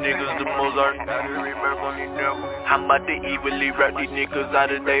on these niggas, the Mozart. I'm about to evilly rap these niggas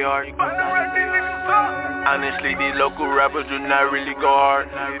out of their heart. Honestly, these local rappers do not really go hard.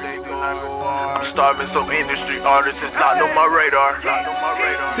 I'm starving, so industry artists is not on my radar.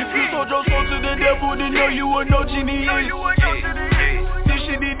 If you sold your soul to the devil, then know you a no genius. This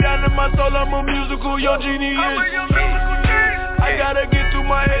shit deep down in my soul, I'm a musical, your genius. I gotta get through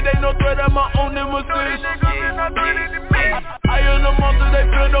my head, ain't no threat at my own nemesis. I am the monster, they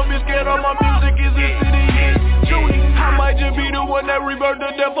feel, don't be scared of my music is a city. I might just be the one that rebirthed the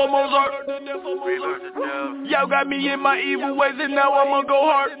death of Mozart. Y'all got me in my evil ways and now I'ma go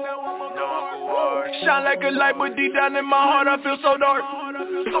hard. Shine like a light but deep down in my heart I feel so dark.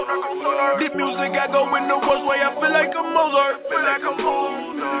 This music I go in the worst way, I feel like a Mozart.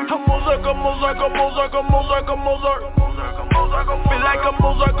 I'm Mozart, I'm Mozart, I'm Mozart, I'm Mozart, I'm Mozart. Feel like a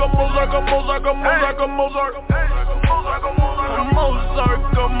Mozart, I'm Mozart, I'm Mozart, I'm Mozart, I'm Mozart. I'm Mozart,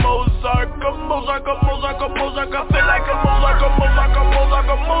 I'm Mozart, I'm Mozart, I'm Mozart, I'm Mozart. I feel like a Mozart, I'm Mozart, I'm Mozart,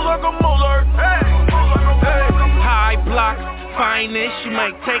 I'm Mozart, I'm Mozart. High block, finest, you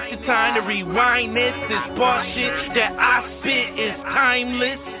might take the time to rewind this. This bullshit that I spit is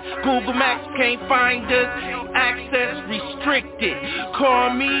timeless. Google Maps can't find us, access restricted. Call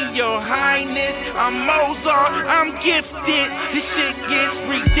me your highness, I'm Mozart, I'm gifted. This shit gets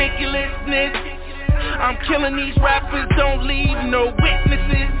ridiculousness. I'm killing these rappers, don't leave no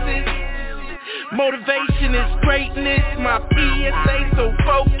witnesses. Motivation is greatness, my PSA so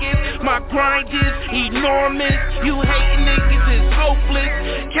focused. My grind is enormous, you hating niggas is hopeless.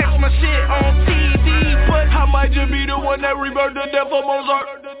 Catch my shit on TV, but I might just be the one that rebirthed the death of Mozart.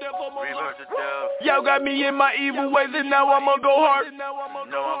 Y'all got me in my evil ways and now I'ma go hard.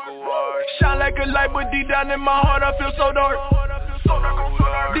 Shine like a light but deep down in my heart I feel so dark.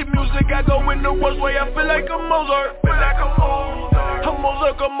 This music I go in the worst way, I feel like a Mozart. I'm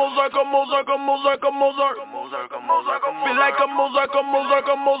Mozart, I'm Mozart, I'm Mozart, I'm Mozart, I'm Mozart. Feel like a Mozart, I'm Mozart,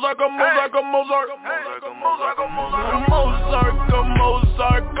 I'm Mozart, I'm Mozart, I'm Mozart. I'm Mozart, I'm Mozart,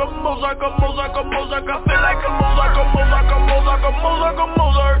 I'm Mozart, I'm Mozart, I'm Mozart. I feel like a Mozart, I'm Mozart, I'm Mozart, I'm Mozart, I'm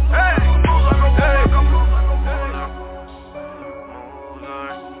Mozart. Hey, hey.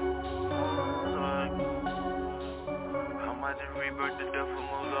 Rebirth the death of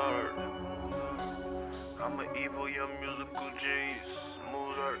Mozart. I'm an evil young musical genius,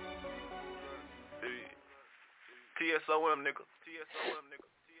 Mozart. TSOM nigga.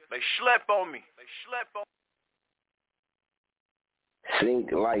 They slept on me.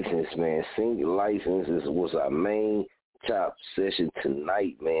 Sync license, man. Sync license was our main top session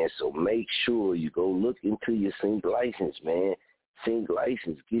tonight, man. So make sure you go look into your sync license, man. Sync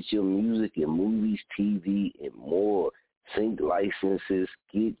license gets your music in movies, TV, and more. Sync licenses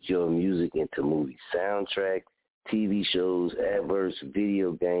get your music into movie soundtrack, TV shows, adverts,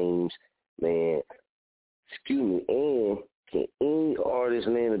 video games, man. Excuse me, and can any artist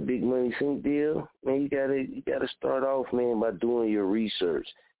land a big money sync deal? Man, you gotta start off, man, by doing your research.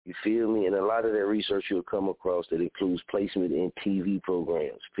 You feel me? And a lot of that research you'll come across that includes placement in TV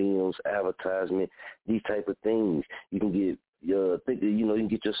programs, films, advertisement, these type of things. You can get you can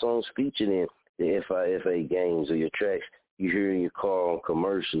get your songs featured in the FIFA games or your tracks you hear in your car on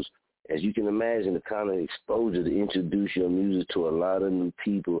commercials. As you can imagine, the kind of exposure to introduce your music to a lot of new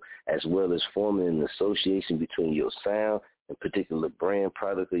people, as well as forming an association between your sound and particular brand,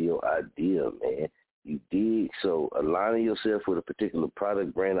 product, or your idea, man. You dig? So aligning yourself with a particular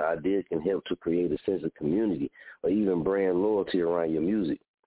product, brand, or idea can help to create a sense of community or even brand loyalty around your music.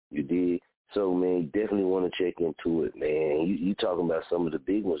 You dig? So, man, you definitely want to check into it, man. You talking about some of the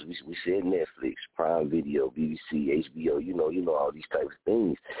big ones. We said Netflix, Prime Video, BBC, HBO, you know all these types of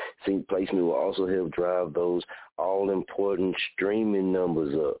things. Sync placement will also help drive those all-important streaming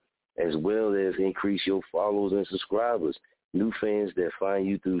numbers up, as well as increase your followers and subscribers. New fans that find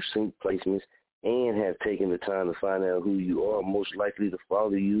you through sync placements and have taken the time to find out who you are most likely to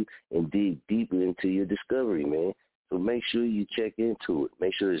follow you and dig deeper into your discovery, man. So make sure you check into it.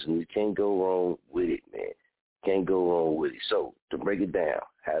 Make sure you can't go wrong with it, man. Can't go wrong with it. So to break it down,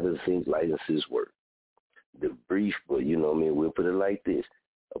 how does sync licenses work? The brief, but we'll put it like this.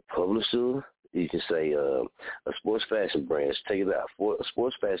 A publisher, you can say a sports fashion brand. Let's take it out. A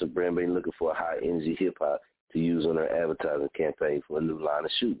sports fashion brand may be looking for a high-energy hip-hop to use on their advertising campaign for a new line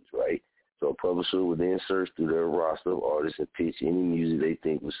of shoes, right? So a publisher would then search through their roster of artists and pitch any music they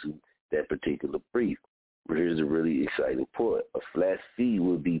think would suit that particular brief. But here's a really exciting part. A flat fee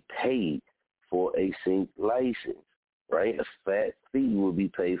will be paid for a sync license, right? A flat fee will be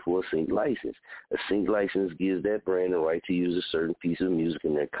paid for a sync license. A sync license gives that brand the right to use a certain piece of music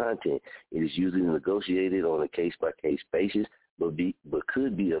in their content. It is usually negotiated on a case-by-case basis, but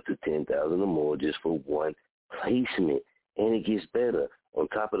could be up to $10,000 or more just for one placement. And it gets better. On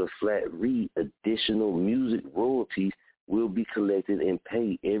top of the flat fee, additional music royalties will be collected and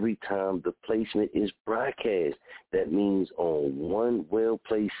paid every time the placement is broadcast. That means on one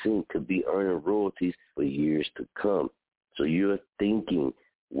well-placed sync could be earning royalties for years to come. So you're thinking,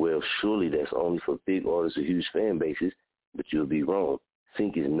 well, surely that's only for big artists or huge fan bases. but you'll be wrong.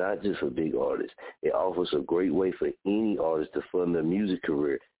 Sync is not just for big artists. It offers a great way for any artist to fund their music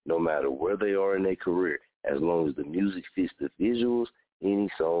career, no matter where they are in their career. As long as the music fits the visuals, any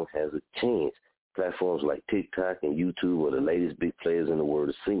song has a chance. Platforms like TikTok and YouTube are the latest big players in the world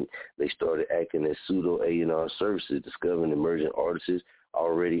of sync. They started acting as pseudo A&R services, discovering emerging artists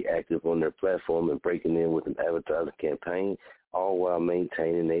already active on their platform and breaking in with an advertising campaign, all while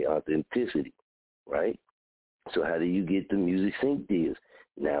maintaining their authenticity, right? So how do you get the music sync deals?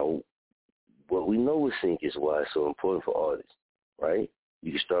 Now, what we know with sync is why it's so important for artists, right?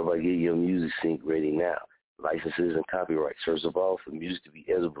 You can start by getting your music sync ready now. Licenses and copyrights. First of all, for music to be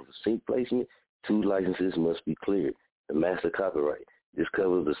eligible for sync placement, 2 licenses must be cleared. The master copyright. This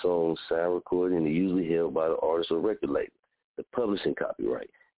covers the song's sound recording and is usually held by the artist or record label. The publishing copyright.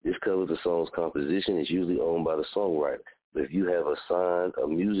 This covers the song's composition and is usually owned by the songwriter. But if you have signed a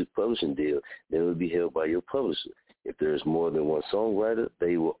music publishing deal, then it will be held by your publisher. If there is more than one songwriter,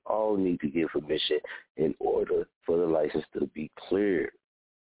 they will all need to give permission in order for the license to be cleared.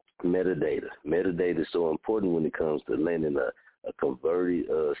 Metadata. Metadata is so important when it comes to landing a converted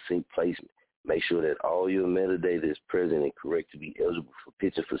sync placement. Make sure that all your metadata is present and correct to be eligible for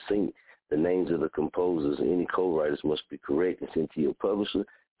pitching for sync. The names of the composers and any co-writers must be correct and sent to your publisher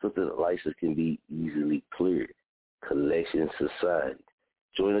so that the license can be easily cleared. Collection Society.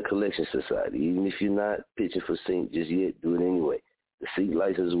 Join a collection society. Even if you're not pitching for sync just yet, do it anyway. The sync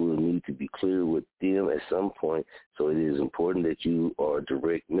license will need to be cleared with them at some point, so it is important that you are a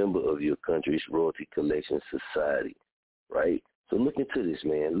direct member of your country's royalty collection society, right? So look into this,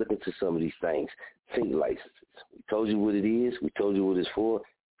 man. Look into some of these things. Sync licenses. We told you what it is. We told you what it's for.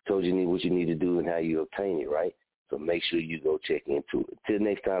 We told you what you need to do and how you obtain it, right? So make sure you go check into it. Till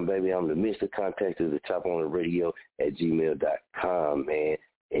next time, baby, I'm the Mr. Contact at the top on the radio at gmail.com, man.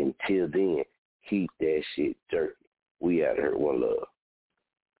 Until then, keep that shit jerky. We out of here. One love.